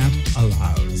podcast app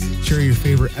allows. Share your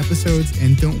favorite episodes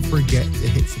and don't forget to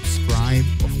hit subscribe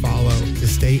or follow to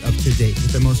stay up to date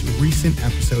with the most recent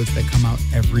episodes that come out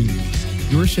every week.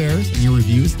 Your shares and your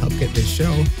reviews help get this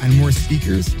show on more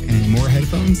speakers and in more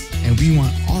headphones, and we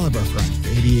want all of our friends with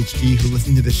ADHD who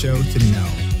listen to the show to know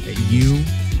that you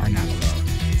are not alone.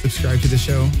 Subscribe to the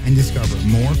show and discover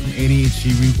more from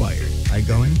ADHD reWired by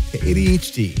going to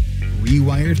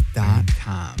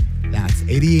ADHD-rewired.com. That's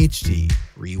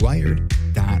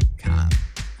ADHD-rewired.com.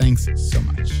 Thanks so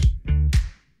much.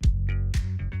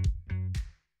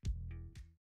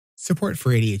 Support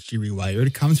for ADHD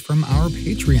reWired comes from our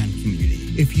Patreon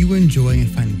community. If you enjoy and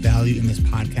find value in this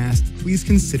podcast, please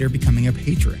consider becoming a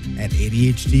patron at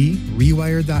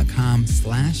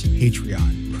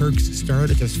ADHD-rewired.com/Patreon. Perks start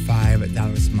at just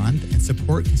 $5 a month, and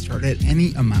support can start at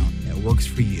any amount that works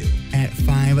for you. At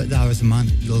 $5 a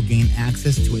month, you'll gain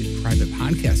access to a private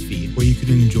podcast feed where you can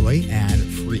enjoy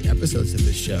ad-free episodes of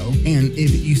the show. And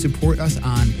if you support us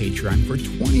on Patreon for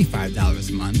 $25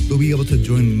 a month, you'll be able to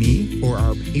join me for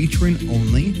our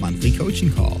patron-only monthly coaching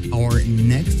call. Our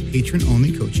next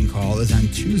patron-only coaching call is on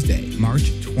Tuesday,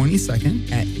 March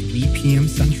 22nd at 3 p.m.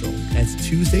 Central. That's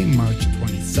Tuesday, March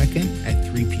 22nd at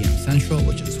 3 p.m. Central,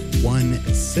 which is 1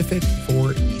 Pacific,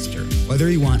 4 Eastern.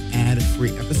 Whether you want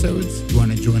ad-free episodes, you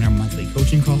want to join our monthly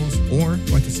coaching calls, or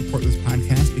you want to support this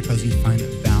podcast because you find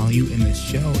value in this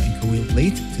show and can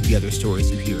relate to the other stories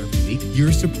you hear every week,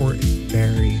 your support is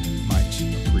very much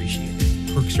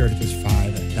appreciated. Perks start at just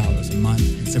 $5 a month,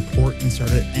 and support can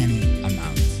start at any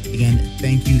amount. Again,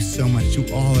 thank you so much to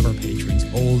all of our patrons,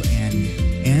 old and new.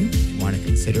 And if you want to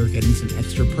consider getting some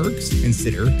extra perks,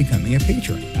 consider becoming a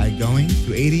patron by going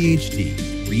to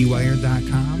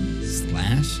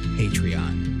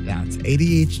ADHD-rewired.com/Patreon. That's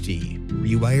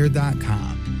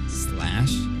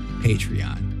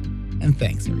ADHD-rewired.com/Patreon. And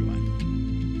thanks, everyone.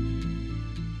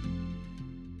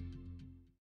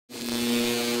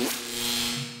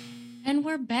 And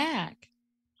we're back.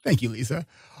 Thank you, Lisa.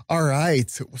 All right.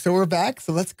 So we're back.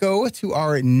 So let's go to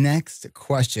our next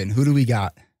question. Who do we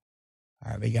got?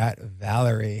 All right. We got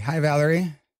Valerie. Hi,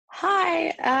 Valerie.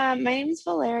 Hi, my name is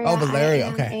Valeria. Oh,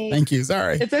 Valeria. Okay. Thank you.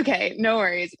 Sorry. It's okay. No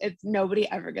worries. It's nobody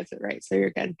ever gets it right. So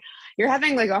you're good. You're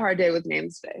having like a hard day with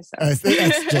names today. So it's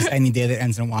just any day that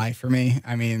ends in Y for me.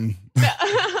 I mean,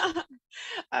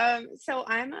 so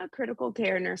I'm a critical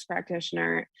care nurse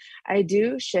practitioner. I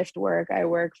do shift work. I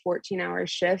work 14-hour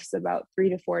shifts about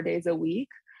 3 to 4 days a week.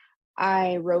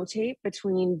 I rotate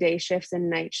between day shifts and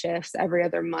night shifts every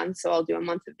other month. So I'll do a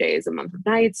month of days, a month of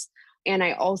nights. And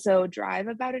I also drive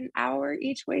about an hour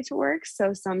each way to work.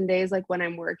 So some days, like when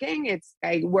I'm working,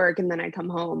 I work and then I come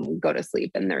home, go to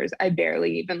sleep, and I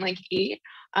barely even like eat.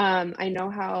 I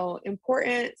know how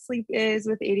important sleep is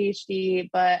with ADHD,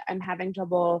 but I'm having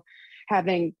trouble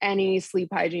having any sleep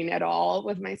hygiene at all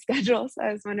with my schedule. So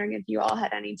I was wondering if you all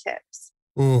had any tips.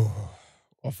 ooh.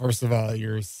 Well, first of all,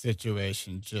 your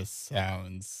situation just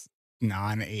sounds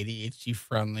non-ADHD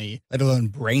friendly, let alone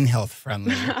brain health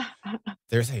friendly.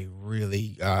 There's a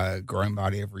really growing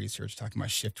body of research talking about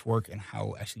shift work and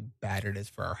how actually bad it is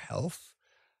for our health.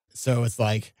 So it's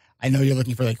like, I know you're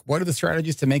looking for like, what are the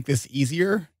strategies to make this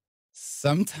easier?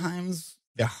 Sometimes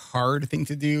the hard thing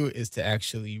to do is to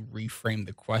actually reframe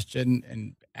the question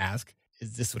and ask,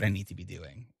 is this what I need to be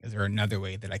doing? Is there another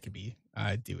way that I could be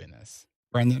doing this?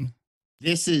 Brendan?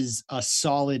 This is a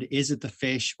solid, is it the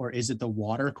fish or is it the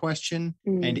water question?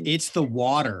 And it's the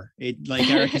water. It, like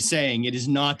Eric is saying, it is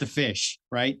not the fish,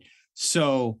 right?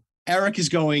 So Eric is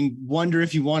going, wonder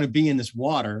if you want to be in this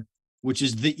water, which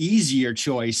is the easier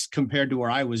choice compared to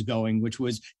where I was going, which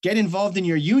was get involved in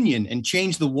your union and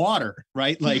change the water,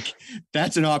 right? Like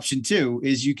that's an option too,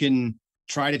 is you can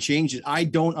try to change it. I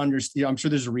don't understand. I'm sure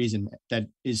there's a reason that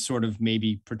is sort of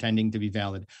maybe pretending to be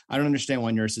valid. I don't understand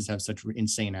why nurses have such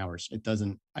insane hours. It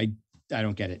doesn't, I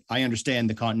don't get it. I understand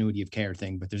the continuity of care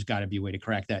thing, but there's got to be a way to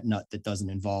crack that nut that doesn't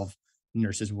involve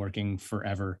nurses working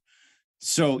forever.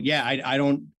 So yeah, I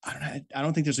don't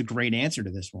think there's a great answer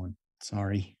to this one.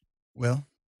 Sorry. Will?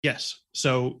 Yes.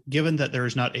 So given that there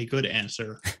is not a good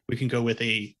answer, we can go with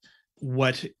a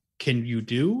what can you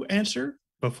do answer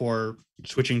before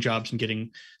switching jobs and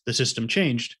getting the system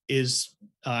changed is,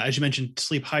 as you mentioned,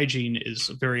 sleep hygiene is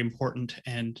very important.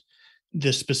 And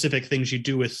the specific things you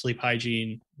do with sleep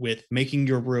hygiene, with making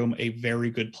your room a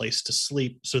very good place to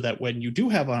sleep so that when you do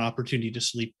have an opportunity to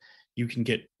sleep, you can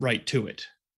get right to it.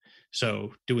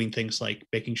 So doing things like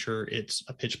making sure it's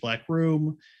a pitch black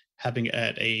room, having it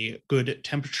at a good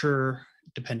temperature,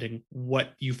 depending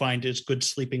what you find is good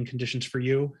sleeping conditions for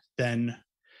you, then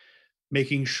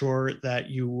making sure that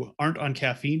you aren't on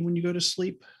caffeine when you go to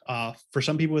sleep. For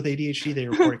some people with ADHD, they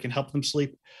report it can help them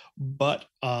sleep, but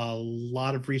a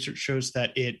lot of research shows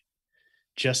that it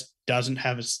just doesn't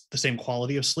have the same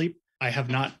quality of sleep. I have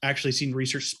not actually seen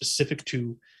research specific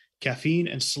to caffeine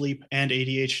and sleep and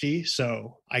ADHD,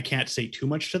 so I can't say too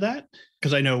much to that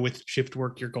because I know with shift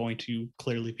work, you're going to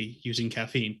clearly be using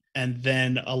caffeine. And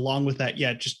then along with that,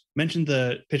 yeah, just mention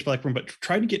the pitch black room, but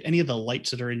try to get any of the lights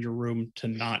that are in your room to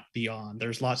not be on.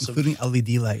 There's lots including LED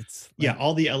lights. Yeah,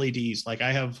 all the LEDs. Like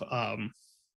I have,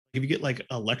 if you get like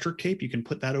electric tape, you can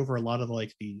put that over a lot of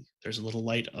like there's a little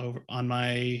light over on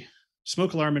my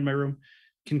smoke alarm in my room.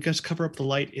 Can just cover up the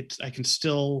light. I can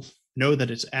still know that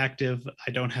it's active.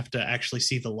 I don't have to actually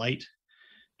see the light.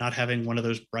 Not having one of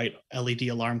those bright LED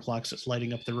alarm clocks that's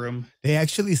lighting up the room. They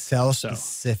actually sell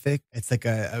specific. It's like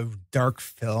a dark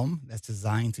film that's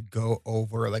designed to go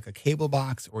over like a cable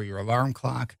box or your alarm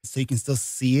clock. So you can still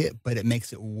see it, but it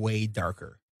makes it way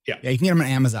darker. Yeah, you can get them on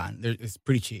Amazon. It's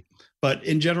pretty cheap. But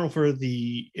in general, for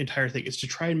the entire thing, is to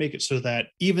try and make it so that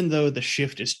even though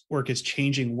the work is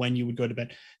changing when you would go to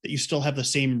bed, that you still have the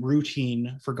same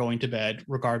routine for going to bed,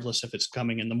 regardless if it's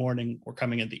coming in the morning or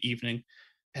coming in the evening.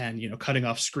 And, cutting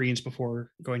off screens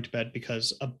before going to bed,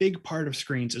 because a big part of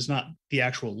screens is not the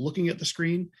actual looking at the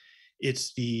screen.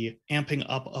 It's the amping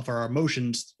up of our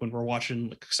emotions when we're watching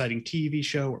an exciting TV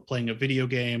show or playing a video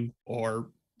game or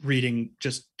reading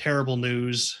just terrible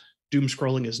news. Doom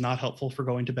scrolling is not helpful for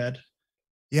going to bed.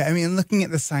 Yeah, I mean, looking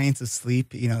at the science of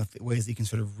sleep, ways you can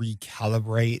sort of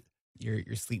recalibrate your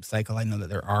sleep cycle. I know that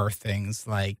there are things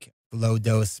like low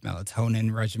dose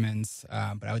melatonin regimens,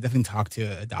 but I would definitely talk to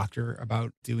a doctor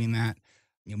about doing that.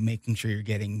 Making sure you're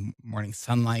getting morning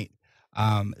sunlight.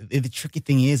 The tricky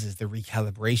thing is the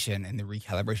recalibration, and the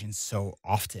recalibration so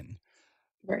often.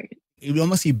 Right. It would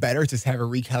almost be better to have a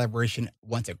recalibration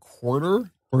once a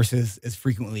quarter versus as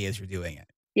frequently as you're doing it.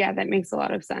 Yeah, that makes a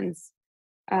lot of sense.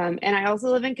 And I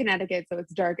also live in Connecticut, so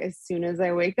it's dark as soon as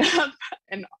I wake up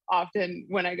and often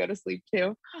when I go to sleep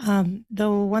too.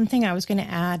 The one thing I was going to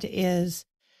add is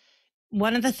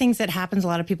one of the things that happens a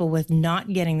lot of people with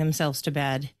not getting themselves to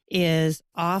bed is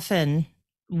often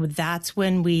that's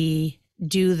when we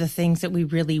do the things that we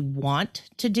really want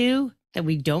to do that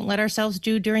we don't let ourselves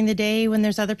do during the day when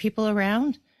there's other people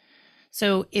around.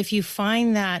 So if you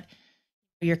find that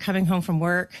you're coming home from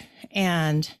work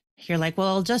and you're like, well,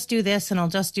 I'll just do this and I'll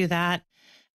just do that.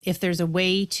 If there's a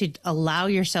way to allow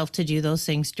yourself to do those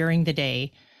things during the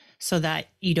day so that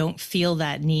you don't feel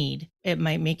that need, it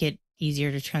might make it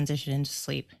easier to transition into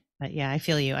sleep. But yeah, I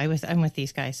feel you. I'm with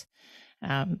these guys.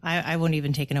 I won't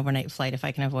even take an overnight flight if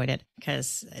I can avoid it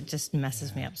because it just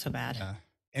messes me up so bad. Yeah.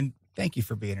 And thank you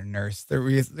for being a nurse.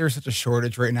 There's such a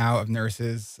shortage right now of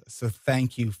nurses. So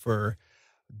thank you for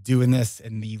doing this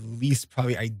in the least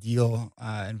probably ideal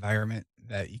environment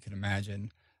that you can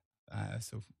imagine.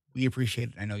 So we appreciate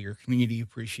it. I know your community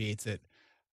appreciates it.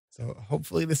 So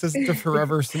hopefully this isn't a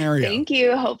forever scenario. Thank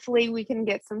you. Hopefully we can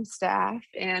get some staff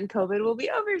and COVID will be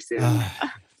over soon.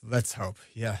 Let's hope.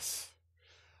 Yes.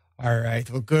 All right.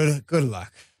 Well, good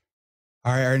luck.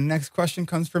 All right. Our next question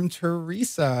comes from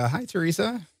Teresa. Hi,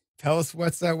 Teresa. Tell us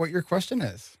what your question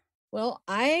is. Well,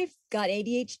 I've got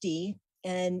ADHD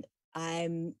and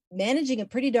I'm managing it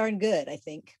pretty darn good, I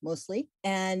think, mostly.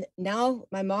 And now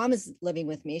my mom is living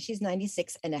with me. She's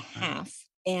 96 and a half,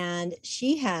 and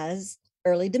she has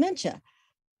early dementia.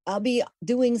 I'll be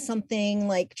doing something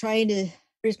like trying to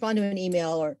respond to an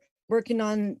email or working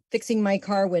on fixing my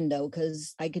car window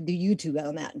because I could do YouTube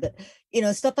on that. But,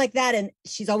 stuff like that. And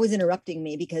she's always interrupting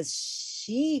me because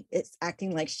she is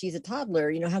acting like she's a toddler.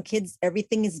 You know how kids,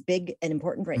 everything is big and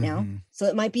important right now. So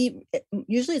it might be,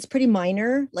 usually it's pretty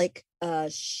minor. Like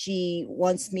she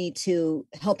wants me to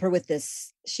help her with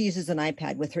this. She uses an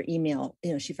iPad with her email.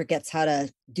 She forgets how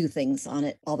to do things on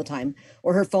it all the time,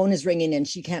 or her phone is ringing and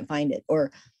she can't find it,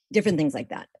 or different things like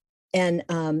that. And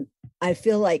I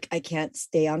feel like I can't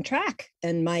stay on track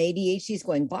and my ADHD is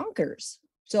going bonkers.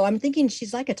 So I'm thinking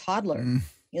she's like a toddler.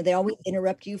 They always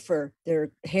interrupt you for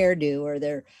their hairdo or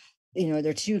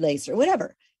their shoelace or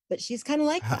whatever. But she's kind of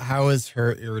like that. How is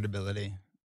her irritability?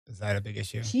 Is that a big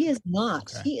issue? She is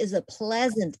not. Okay. She is a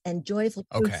pleasant and joyful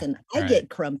person. Okay. I get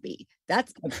grumpy.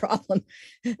 That's my problem.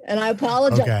 And I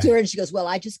apologize to her. And she goes, well,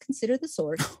 I just consider the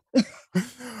source.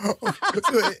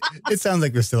 It sounds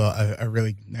like there's still a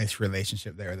really nice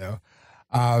relationship there, though.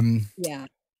 Yeah.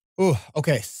 Oh,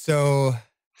 okay. So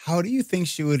how do you think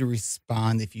she would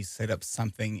respond if you set up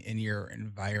something in your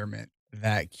environment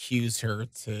that cues her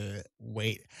to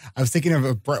wait? I was thinking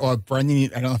of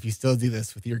Brendan, I don't know if you still do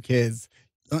this with your kids.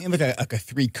 Don't you have like a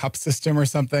 3-cup system or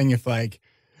something? If like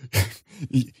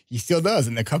he still does,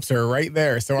 and the cups are right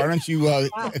there. So why don't you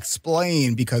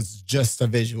explain? Because just a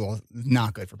visual is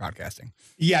not good for podcasting.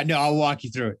 Yeah, no, I'll walk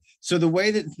you through it. So the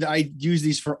way that I use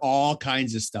these for all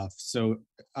kinds of stuff. So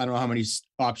I don't know how many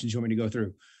options you want me to go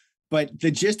through, but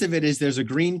the gist of it is there's a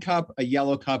green cup, a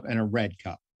yellow cup, and a red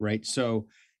cup, right? So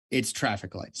it's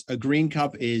traffic lights. A green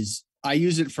cup is, I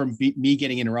use it for me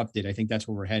getting interrupted. I think that's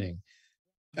where we're heading.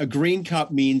 A green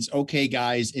cup means, okay,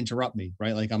 guys, interrupt me,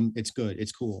 right? Like it's good.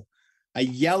 It's cool. A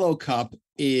yellow cup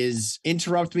is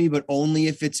interrupt me, but only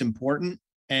if it's important.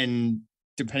 And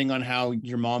depending on how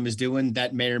your mom is doing,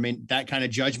 that that kind of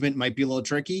judgment might be a little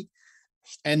tricky.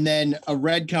 And then a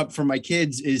red cup for my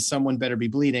kids is someone better be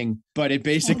bleeding, but it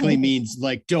basically means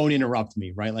like, don't interrupt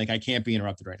me, right? Like I can't be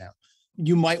interrupted right now.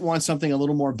 You might want something a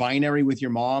little more binary with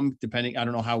your mom, depending, I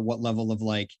don't know what level of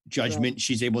like judgment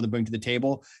she's able to bring to the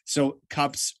table. So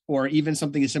cups, or even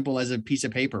something as simple as a piece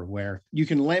of paper where you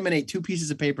can laminate 2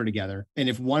 pieces of paper together. And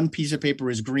if one piece of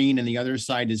paper is green and the other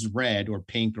side is red or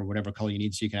pink or whatever color you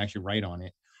need, so you can actually write on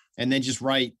it, and then just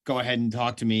write, go ahead and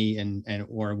talk to me and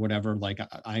or whatever, like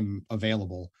I'm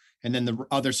available. And then the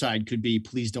other side could be,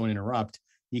 please don't interrupt.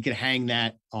 You could hang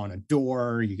that on a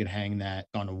door. You could hang that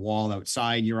on a wall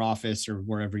outside your office or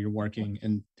wherever you're working.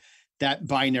 And that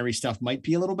binary stuff might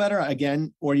be a little better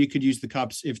again, or you could use the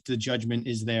cups if the judgment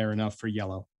is there enough for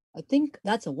yellow. I think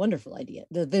that's a wonderful idea.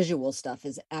 The visual stuff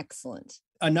is excellent.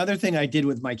 Another thing I did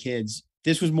with my kids,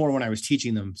 this was more when I was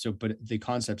teaching them. But the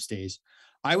concept stays.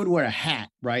 I would wear a hat,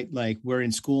 right? Like we're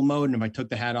in school mode. And if I took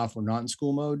the hat off, we're not in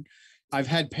school mode. I've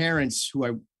had parents who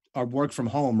are work from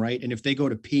home, right? And if they go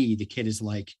to pee, the kid is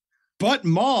like, but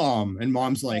mom, and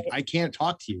mom's like, I can't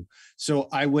talk to you. So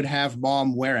I would have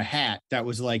mom wear a hat that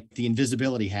was like the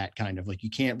invisibility hat, kind of like you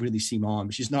can't really see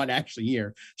mom. She's not actually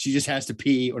here. She just has to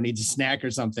pee or needs a snack or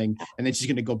something. And then she's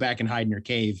going to go back and hide in her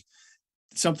cave.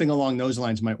 Something along those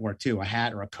lines might work too. A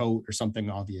hat or a coat or something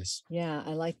obvious. Yeah, I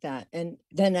like that. And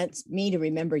then that's me to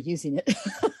remember using it.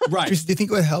 Right. Do you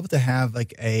think it would help to have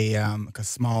like a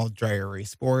small dry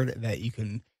erase board that you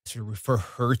can sort of refer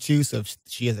her to? So if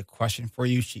she has a question for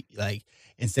you, she like,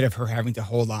 instead of her having to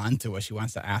hold on to what she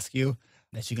wants to ask you,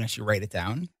 that she can actually write it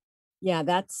down. Yeah,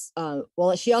 that's,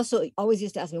 well, she also always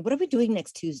used to ask me, what are we doing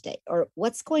next Tuesday? Or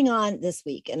what's going on this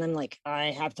week? And I'm like,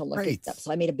 I have to look it up.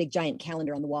 So I made a big giant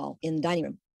calendar on the wall in the dining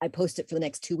room. I post it for the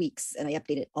next 2 weeks and I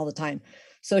update it all the time.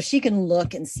 So she can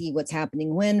look and see what's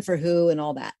happening, when, for who, and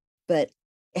all that. But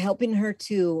helping her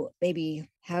to maybe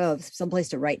have someplace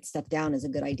to write stuff down is a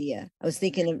good idea. I was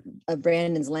thinking of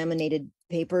Brandon's laminated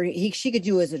paper. She could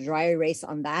do as a dry erase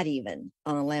on that, even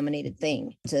on a laminated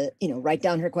thing to, write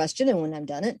down her question. And when I've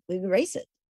done it, we erase it.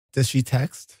 Does she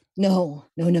text? No.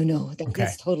 That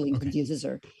just totally confuses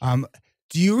her.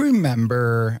 Do you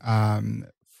remember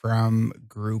from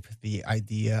group the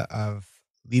idea of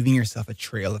leaving yourself a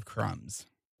trail of crumbs?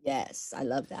 Yes, I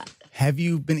love that. Have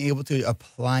you been able to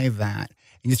apply that?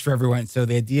 And just for everyone, so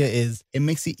the idea is it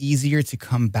makes it easier to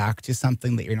come back to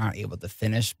something that you're not able to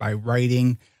finish by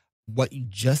writing what you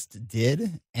just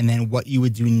did and then what you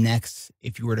would do next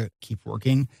if you were to keep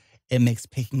working. It makes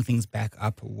picking things back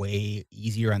up way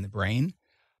easier on the brain.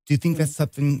 Do you think that's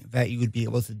something that you would be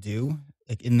able to do,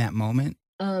 like in that moment?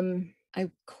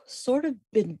 I've sort of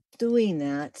been doing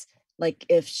that Like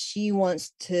if she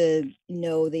wants to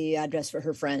know the address for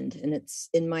her friend and it's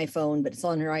in my phone, but it's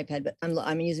on her iPad, but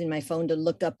I'm using my phone to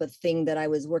look up a thing that I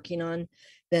was working on,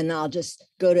 then I'll just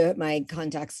go to my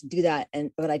contacts, do that.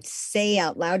 But I'd say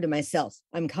out loud to myself,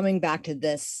 I'm coming back to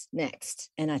this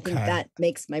next. And I think that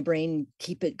makes my brain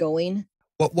keep it going.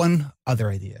 What one other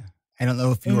idea? I don't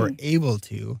know if you are able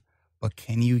to, but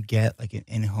can you get like an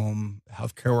in-home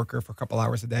healthcare worker for a couple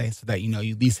hours a day so that, you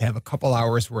at least have a couple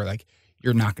hours where like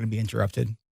you're not going to be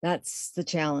interrupted? That's the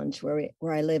challenge where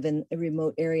I live in a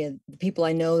remote area. The people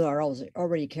I know are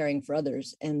already caring for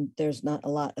others, and there's not a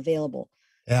lot available.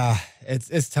 Yeah,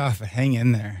 it's tough. Hang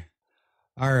in there.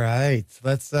 All right,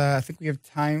 let's. I think we have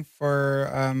time for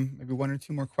maybe one or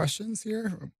two more questions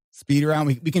here. Speed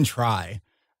round. We can try.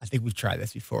 I think we've tried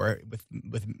this before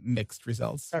with mixed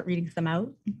results. Start reading some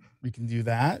out. We can do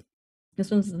that. This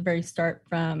one's the very start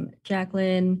from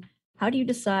Jacqueline. How do you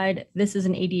decide this is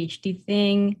an ADHD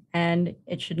thing and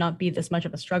it should not be this much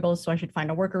of a struggle, so I should find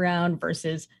a workaround,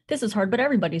 versus this is hard, but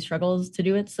everybody struggles to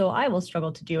do it, so I will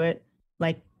struggle to do it.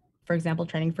 Like, for example,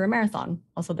 training for a marathon.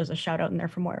 Also, there's a shout out in there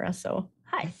from Moira, so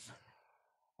hi.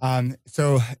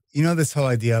 So, this whole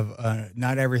idea of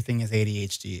not everything is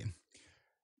ADHD.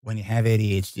 When you have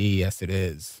ADHD, yes, it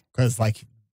is. Because like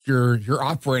your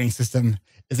operating system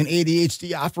is an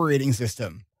ADHD operating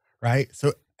system, right?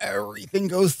 So everything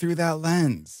goes through that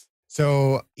lens.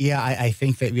 So yeah, I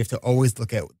think that we have to always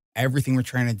look at everything we're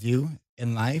trying to do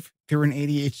in life through an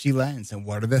ADHD lens. And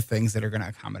what are the things that are going to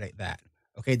accommodate that?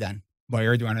 Okay, done.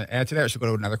 Moira, do you want to add to that, or should we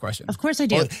go to another question? Of course I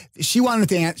do. Well, she wanted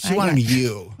to answer. She wanted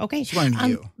you. Okay. She wanted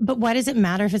you. But why does it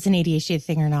matter if it's an ADHD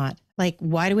thing or not? Like,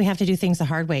 why do we have to do things the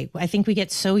hard way? I think we get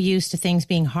so used to things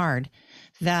being hard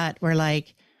that we're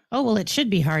like, oh, well, it should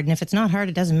be hard. And if it's not hard,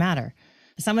 it doesn't matter.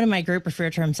 Someone in my group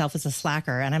referred to himself as a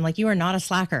slacker. And I'm like, you are not a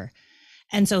slacker.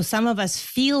 And so some of us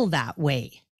feel that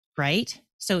way, right?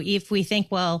 So if we think,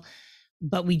 well,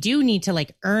 but we do need to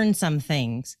like earn some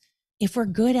things. If we're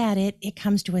good at it, it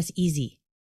comes to us easy.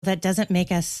 That doesn't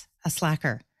make us a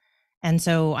slacker. And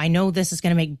so I know this is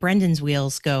going to make Brendan's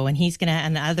wheels go, and he's going to,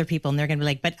 and the other people, and they're going to be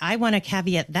like, but I want to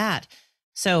caveat that.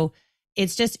 So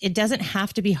it's just, it doesn't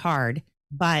have to be hard,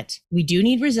 but we do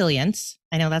need resilience.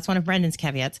 I know that's one of Brendan's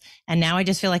caveats. And now I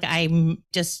just feel like I'm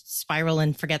just spiral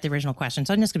and forget the original question.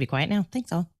 So I'm just going to be quiet now.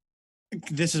 Thanks all.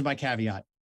 This is my caveat.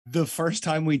 The first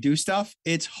time we do stuff,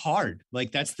 it's hard.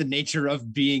 Like that's the nature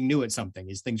of being new at something,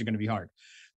 is things are going to be hard.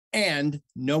 And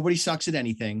nobody sucks at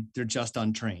anything. They're just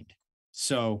untrained.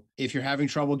 So if you're having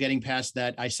trouble getting past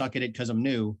that, I suck at it because I'm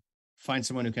new, find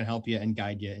someone who can help you and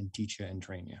guide you and teach you and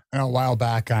train you. And a while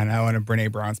back on one of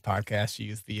Brene Brown's podcasts, she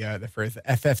used the phrase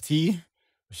FFT,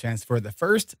 which stands for the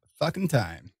first fucking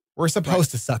time. We're supposed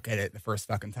to suck at it the first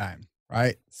fucking time,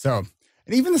 right? So,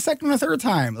 and even the second or third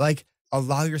time, like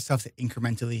allow yourself to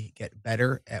incrementally get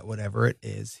better at whatever it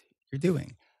is you're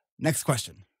doing. Next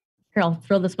question. Here, I'll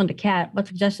throw this one to Kat. What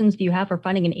suggestions do you have for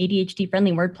finding an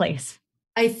ADHD-friendly workplace?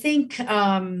 I think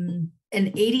an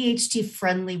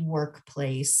ADHD-friendly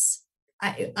workplace.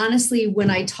 Honestly, when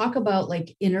I talk about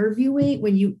like interviewing,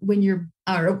 when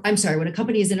a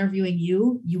company is interviewing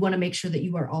you, you want to make sure that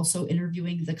you are also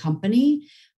interviewing the company.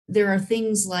 There are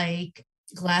things like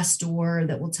Glassdoor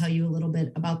that will tell you a little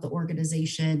bit about the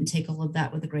organization. Take all of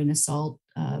that with a grain of salt.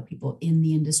 People in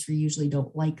the industry usually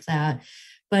don't like that.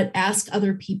 But ask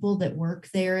other people that work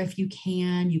there if you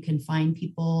can. You can find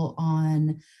people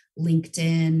on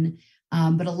LinkedIn.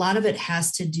 But a lot of it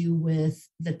has to do with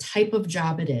the type of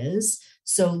job it is.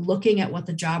 So looking at what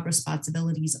the job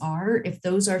responsibilities are, if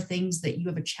those are things that you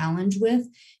have a challenge with,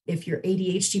 if your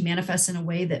ADHD manifests in a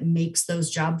way that makes those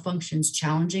job functions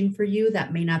challenging for you,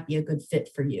 that may not be a good fit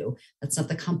for you. That's not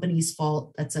the company's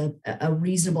fault. That's a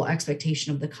reasonable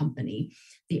expectation of the company.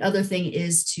 The other thing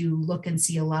is to look and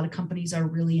see, a lot of companies are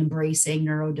really embracing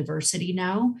neurodiversity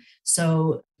now.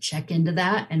 So check into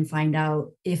that and find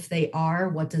out if they are,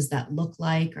 what does that look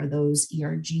like? Are those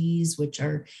ERGs, which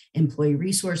are employee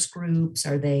resource groups?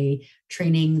 Are they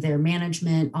training their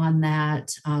management on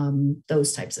that?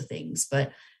 Those types of things.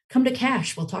 But come to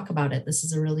Cash. We'll talk about it. This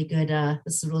is a really good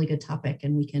topic,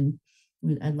 and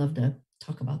I'd love to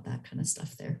talk about that kind of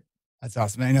stuff there. That's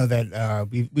awesome. I know that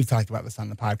we've talked about this on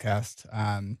the podcast.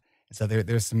 So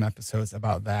there's some episodes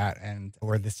about that and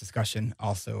where this discussion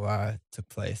also took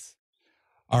place.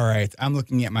 All right. I'm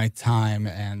looking at my time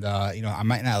and, I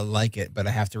might not like it, but I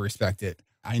have to respect it.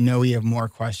 I know we have more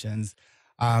questions.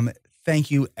 Thank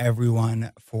you,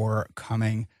 everyone, for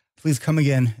coming. Please come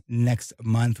again next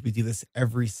month. We do this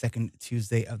every second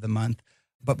Tuesday of the month.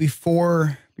 But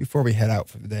before we head out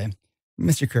for the day,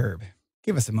 Mr. Curb,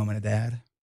 give us a moment of dad.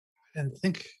 And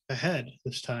think ahead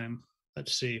this time.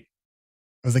 Let's see.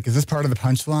 I was like, is this part of the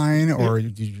punchline or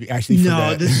did you actually No,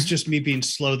 forget? this is just me being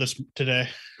slow today.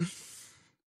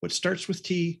 What starts with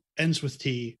T, ends with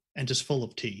T, and is full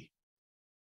of tea?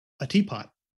 A teapot.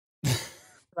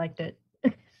 Liked it.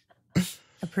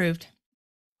 Approved.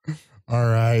 All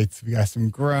right. We got some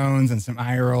groans and some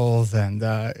eye rolls, and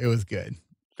it was good.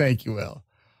 Thank you, Will.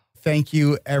 Thank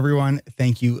you, everyone.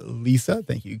 Thank you, Lisa.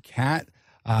 Thank you, Kat.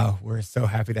 We're so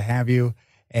happy to have you.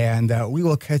 And we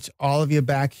will catch all of you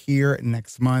back here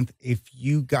next month. If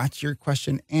you got your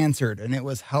question answered and it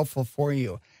was helpful for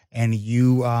you and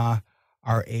you are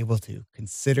able to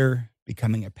consider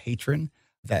becoming a patron,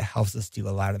 that helps us do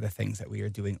a lot of the things that we are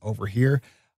doing over here.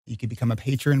 You can become a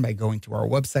patron by going to our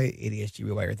website,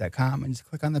 ADHD-rewired.com, and just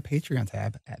click on the Patreon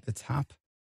tab at the top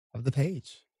of the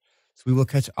page. So we will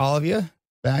catch all of you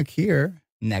back here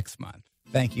next month.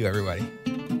 Thank you, everybody.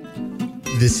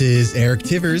 This is Eric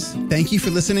Tivers. Thank you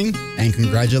for listening and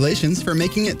congratulations for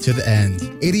making it to the end.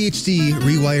 ADHD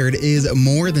reWired is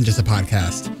more than just a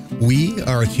podcast. We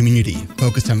are a community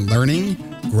focused on learning,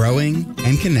 growing,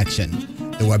 and connection.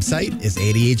 The website is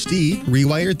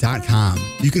ADHD-rewired.com.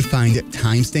 You can find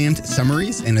time-stamped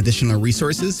summaries and additional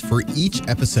resources for each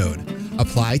episode.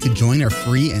 Apply to join our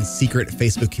free and secret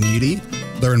Facebook community.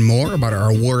 Learn more about our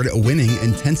award-winning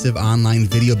intensive online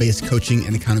video-based coaching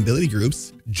and accountability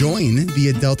groups. Join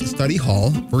the Adult Study Hall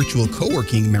virtual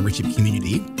co-working membership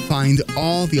community. Find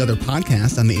all the other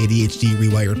podcasts on the ADHD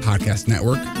reWired podcast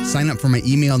network. Sign up for my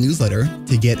email newsletter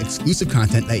to get exclusive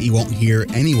content that you won't hear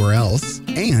anywhere else.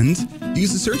 And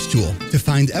use the search tool to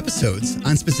find episodes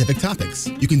on specific topics.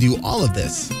 You can do all of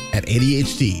this at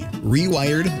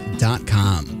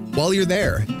ADHD-rewired.com. While you're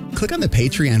there, click on the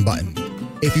Patreon button.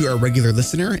 If you are a regular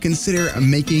listener, consider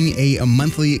making a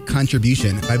monthly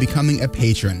contribution by becoming a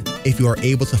patron. If you are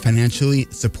able to financially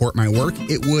support my work,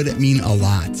 it would mean a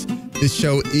lot. This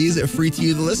show is free to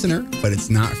you, the listener, but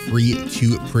it's not free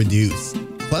to produce.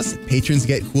 Plus, patrons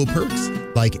get cool perks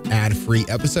like ad-free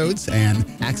episodes and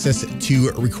access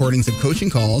to recordings of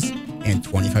coaching calls, and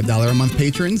 $25 a month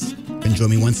patrons can join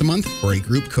me once a month for a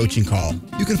group coaching call.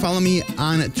 You can follow me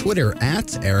on Twitter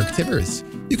at Eric Tivers.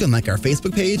 You can like our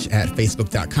Facebook page at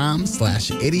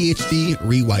facebook.com/ADHD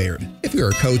reWired. If you're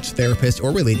a coach, therapist,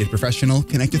 or related professional,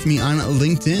 connect with me on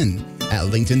LinkedIn at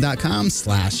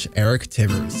linkedin.com/Eric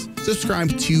Tivers.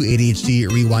 Subscribe to ADHD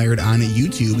reWired on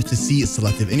YouTube to see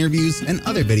selective interviews and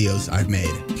other videos I've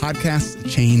made. Podcasts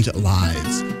change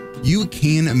lives. You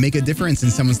can make a difference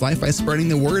in someone's life by spreading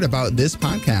the word about this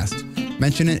podcast.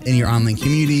 Mention it in your online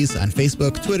communities on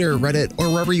Facebook, Twitter, Reddit,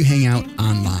 or wherever you hang out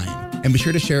online. And be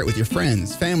sure to share it with your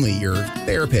friends, family, your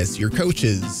therapists, your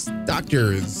coaches,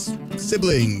 doctors,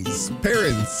 siblings,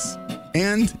 parents.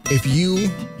 And if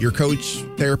you, your coach,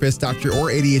 therapist, doctor,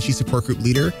 or ADHD support group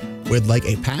leader would like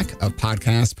a pack of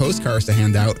podcast postcards to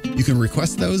hand out, you can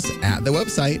request those at the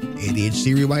website,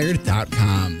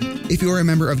 ADHD-rewired.com. If you are a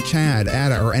member of CHAD,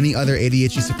 ADA, or any other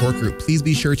ADHD support group, please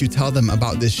be sure to tell them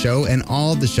about this show and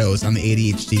all the shows on the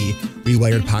ADHD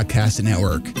reWired podcast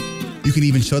network. You can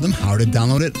even show them how to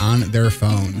download it on their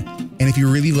phone. And if you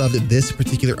really loved this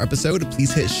particular episode,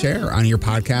 please hit share on your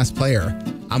podcast player.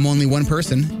 I'm only one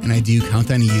person, and I do count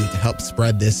on you to help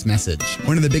spread this message.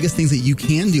 One of the biggest things that you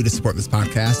can do to support this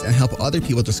podcast and help other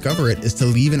people discover it is to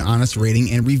leave an honest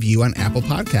rating and review on Apple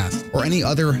Podcasts or any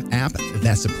other app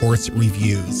that supports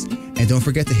reviews. And don't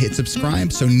forget to hit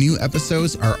subscribe so new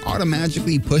episodes are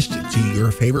automatically pushed to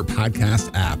your favorite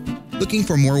podcast app. Looking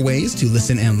for more ways to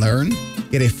listen and learn?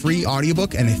 Get a free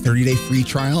audiobook and a 30-day free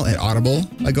trial at Audible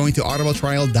by going to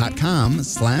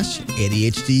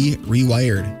audibletrial.com/ADHD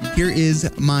reWired. Here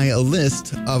is my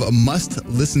list of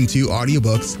must-listen-to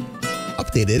audiobooks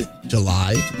updated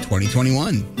July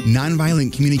 2021.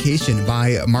 Nonviolent Communication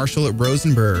by Marshall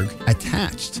Rosenberg.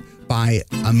 Attached by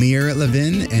Amir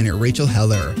Levin and Rachel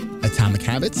Heller. Atomic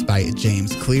Habits by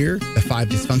James Clear. The 5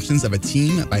 Dysfunctions of a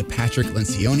Team by Patrick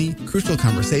Lencioni. Crucial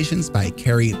Conversations by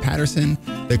Carrie Patterson.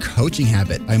 The Coaching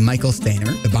Habit by Michael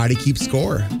Stainer. The Body Keeps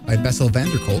Score by Bessel van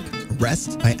der Kolk.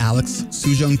 Rest by Alex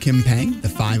Sujong Kim Pang. The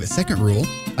 5-Second Rule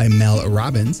by Mel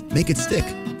Robbins. Make It Stick.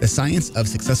 The Science of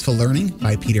Successful Learning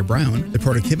by Peter Brown. The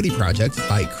Productivity Project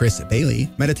by Chris Bailey.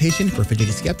 Meditation for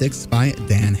Fidgety Skeptics by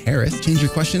Dan Harris. Change Your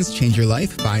Questions, Change Your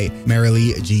Life by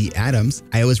Marilee G. Adams.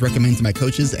 I always recommend to my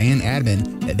coaches and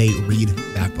admin that they read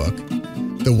that book.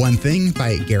 The One Thing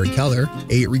by Gary Keller,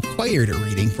 a required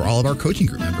reading for all of our coaching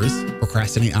group members.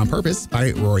 Procrastinate on Purpose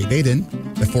by Rory Baden.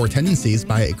 The 4 Tendencies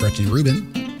by Gretchen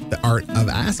Rubin. The Art of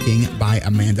Asking by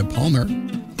Amanda Palmer.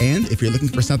 And if you're looking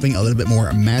for something a little bit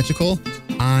more magical,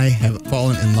 I have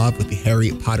fallen in love with the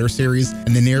Harry Potter series,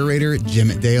 and the narrator, Jim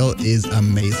Dale, is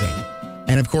amazing.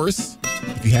 And of course,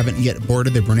 if you haven't yet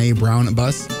boarded the Brene Brown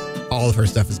bus, all of her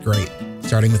stuff is great,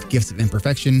 starting with Gifts of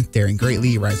Imperfection, Daring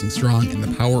Greatly, Rising Strong, and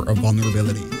The Power of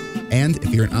Vulnerability. And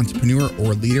if you're an entrepreneur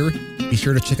or leader, be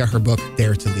sure to check out her book,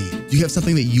 Dare to Lead. Do you have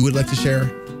something that you would like to share?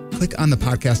 Click on the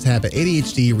podcast tab at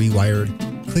ADHD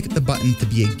reWired, click the button to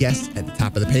be a guest at the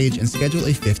top of the page, and schedule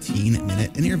a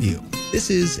 15-minute interview. This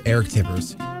is Eric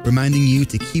Tivers, reminding you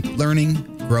to keep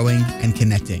learning, growing, and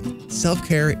connecting.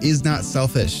 Self-care is not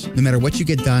selfish. No matter what you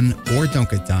get done or don't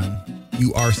get done,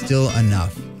 you are still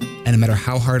enough. And no matter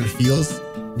how hard it feels,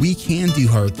 we can do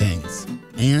hard things.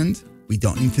 And we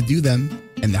don't need to do them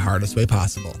in the hardest way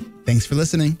possible. Thanks for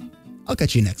listening. I'll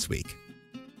catch you next week.